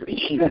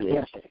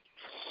 listen.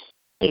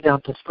 They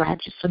don't prescribe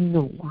you some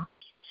new one.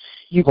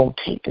 You're going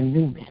to take the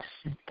new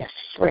medicine that's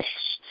fresh.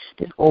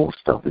 This old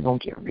stuff we're going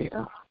to get rid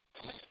of.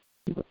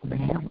 You were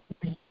mad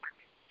with me.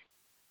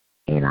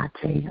 And I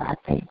tell you, I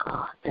thank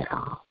God that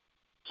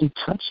He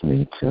touched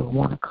me to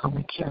want to come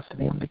and care for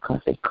them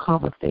because they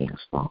cover things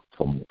for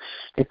me.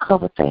 They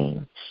cover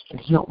things and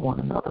help one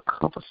another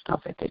cover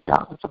stuff at their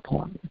doctor's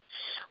appointment.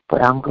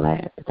 But I'm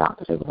glad, the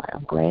doctors, they were like,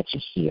 I'm glad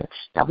you're here.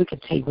 Now we can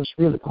tell you what's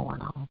really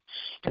going on.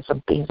 And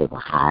some things they were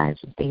hiding,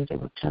 some things they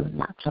were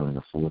not telling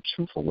the full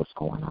truth of what's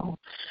going on.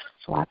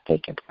 So I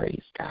thank and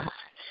praise God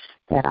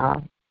that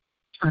I'm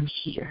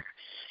here.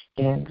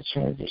 And the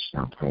transition,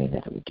 I'm praying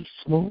that it will be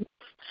smooth.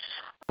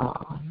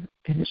 And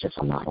it's just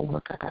a lot of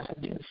work I got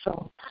to do.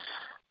 So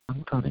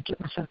I'm going to get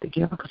myself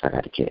together because I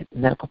got to get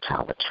medical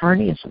power of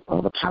attorney and some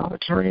other power of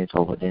attorneys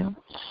over them.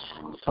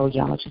 So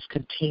y'all just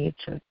continue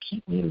to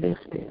keep me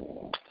lifted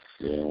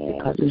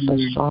because it's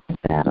a strong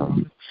battle.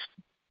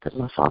 Because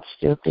my father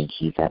still think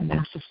he's that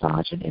master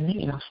sergeant in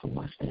the Air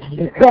Force.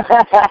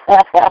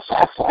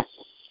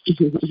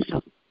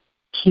 So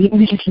keep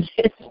me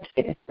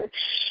lifted.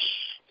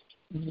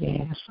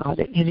 Yes. Are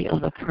there any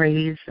other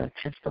praise or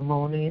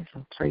testimonies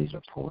or praise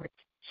reports?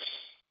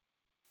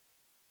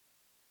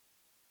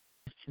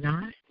 If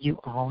not, you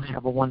all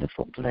have a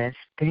wonderful, blessed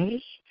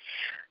day.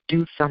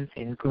 Do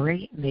something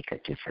great. Make a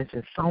difference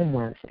in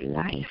someone's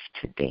life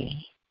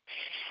today.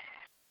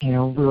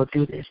 And we'll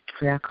do this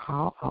prayer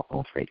call all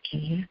over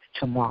again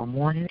tomorrow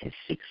morning at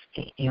 6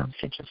 a.m.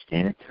 Central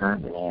Standard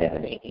Time and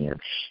 7 a.m.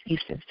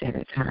 Eastern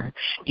Standard Time.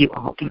 You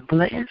all be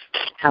blessed.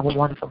 Have a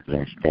wonderful,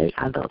 blessed day.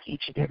 I love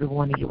each and every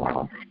one of you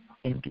all.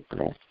 And be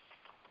blessed.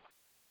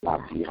 Love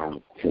you all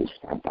too.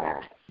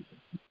 Bye-bye.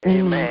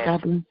 Amen.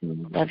 God bless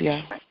you. Love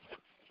y'all.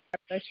 God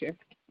bless you.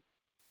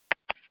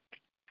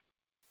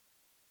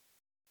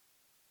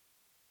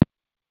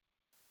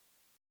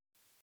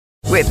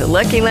 With the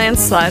Lucky Land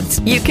Slots,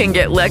 you can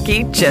get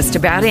lucky just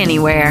about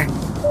anywhere.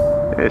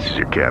 This is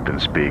your captain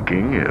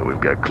speaking.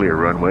 We've got clear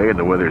runway and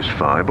the weather's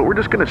fine, but we're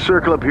just going to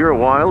circle up here a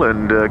while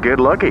and get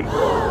lucky.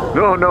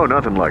 No,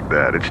 nothing like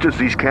that. It's just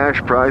these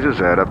cash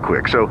prizes add up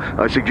quick. So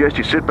I suggest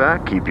you sit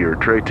back, keep your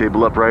tray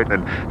table upright,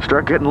 and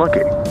start getting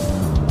lucky.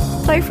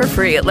 Play for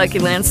free at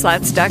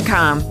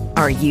LuckyLandSlots.com.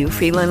 Are you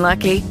feeling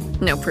lucky?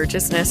 No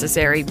purchase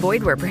necessary.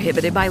 Void where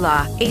prohibited by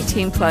law.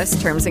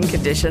 18+ terms and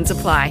conditions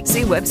apply.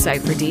 See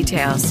website for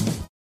details.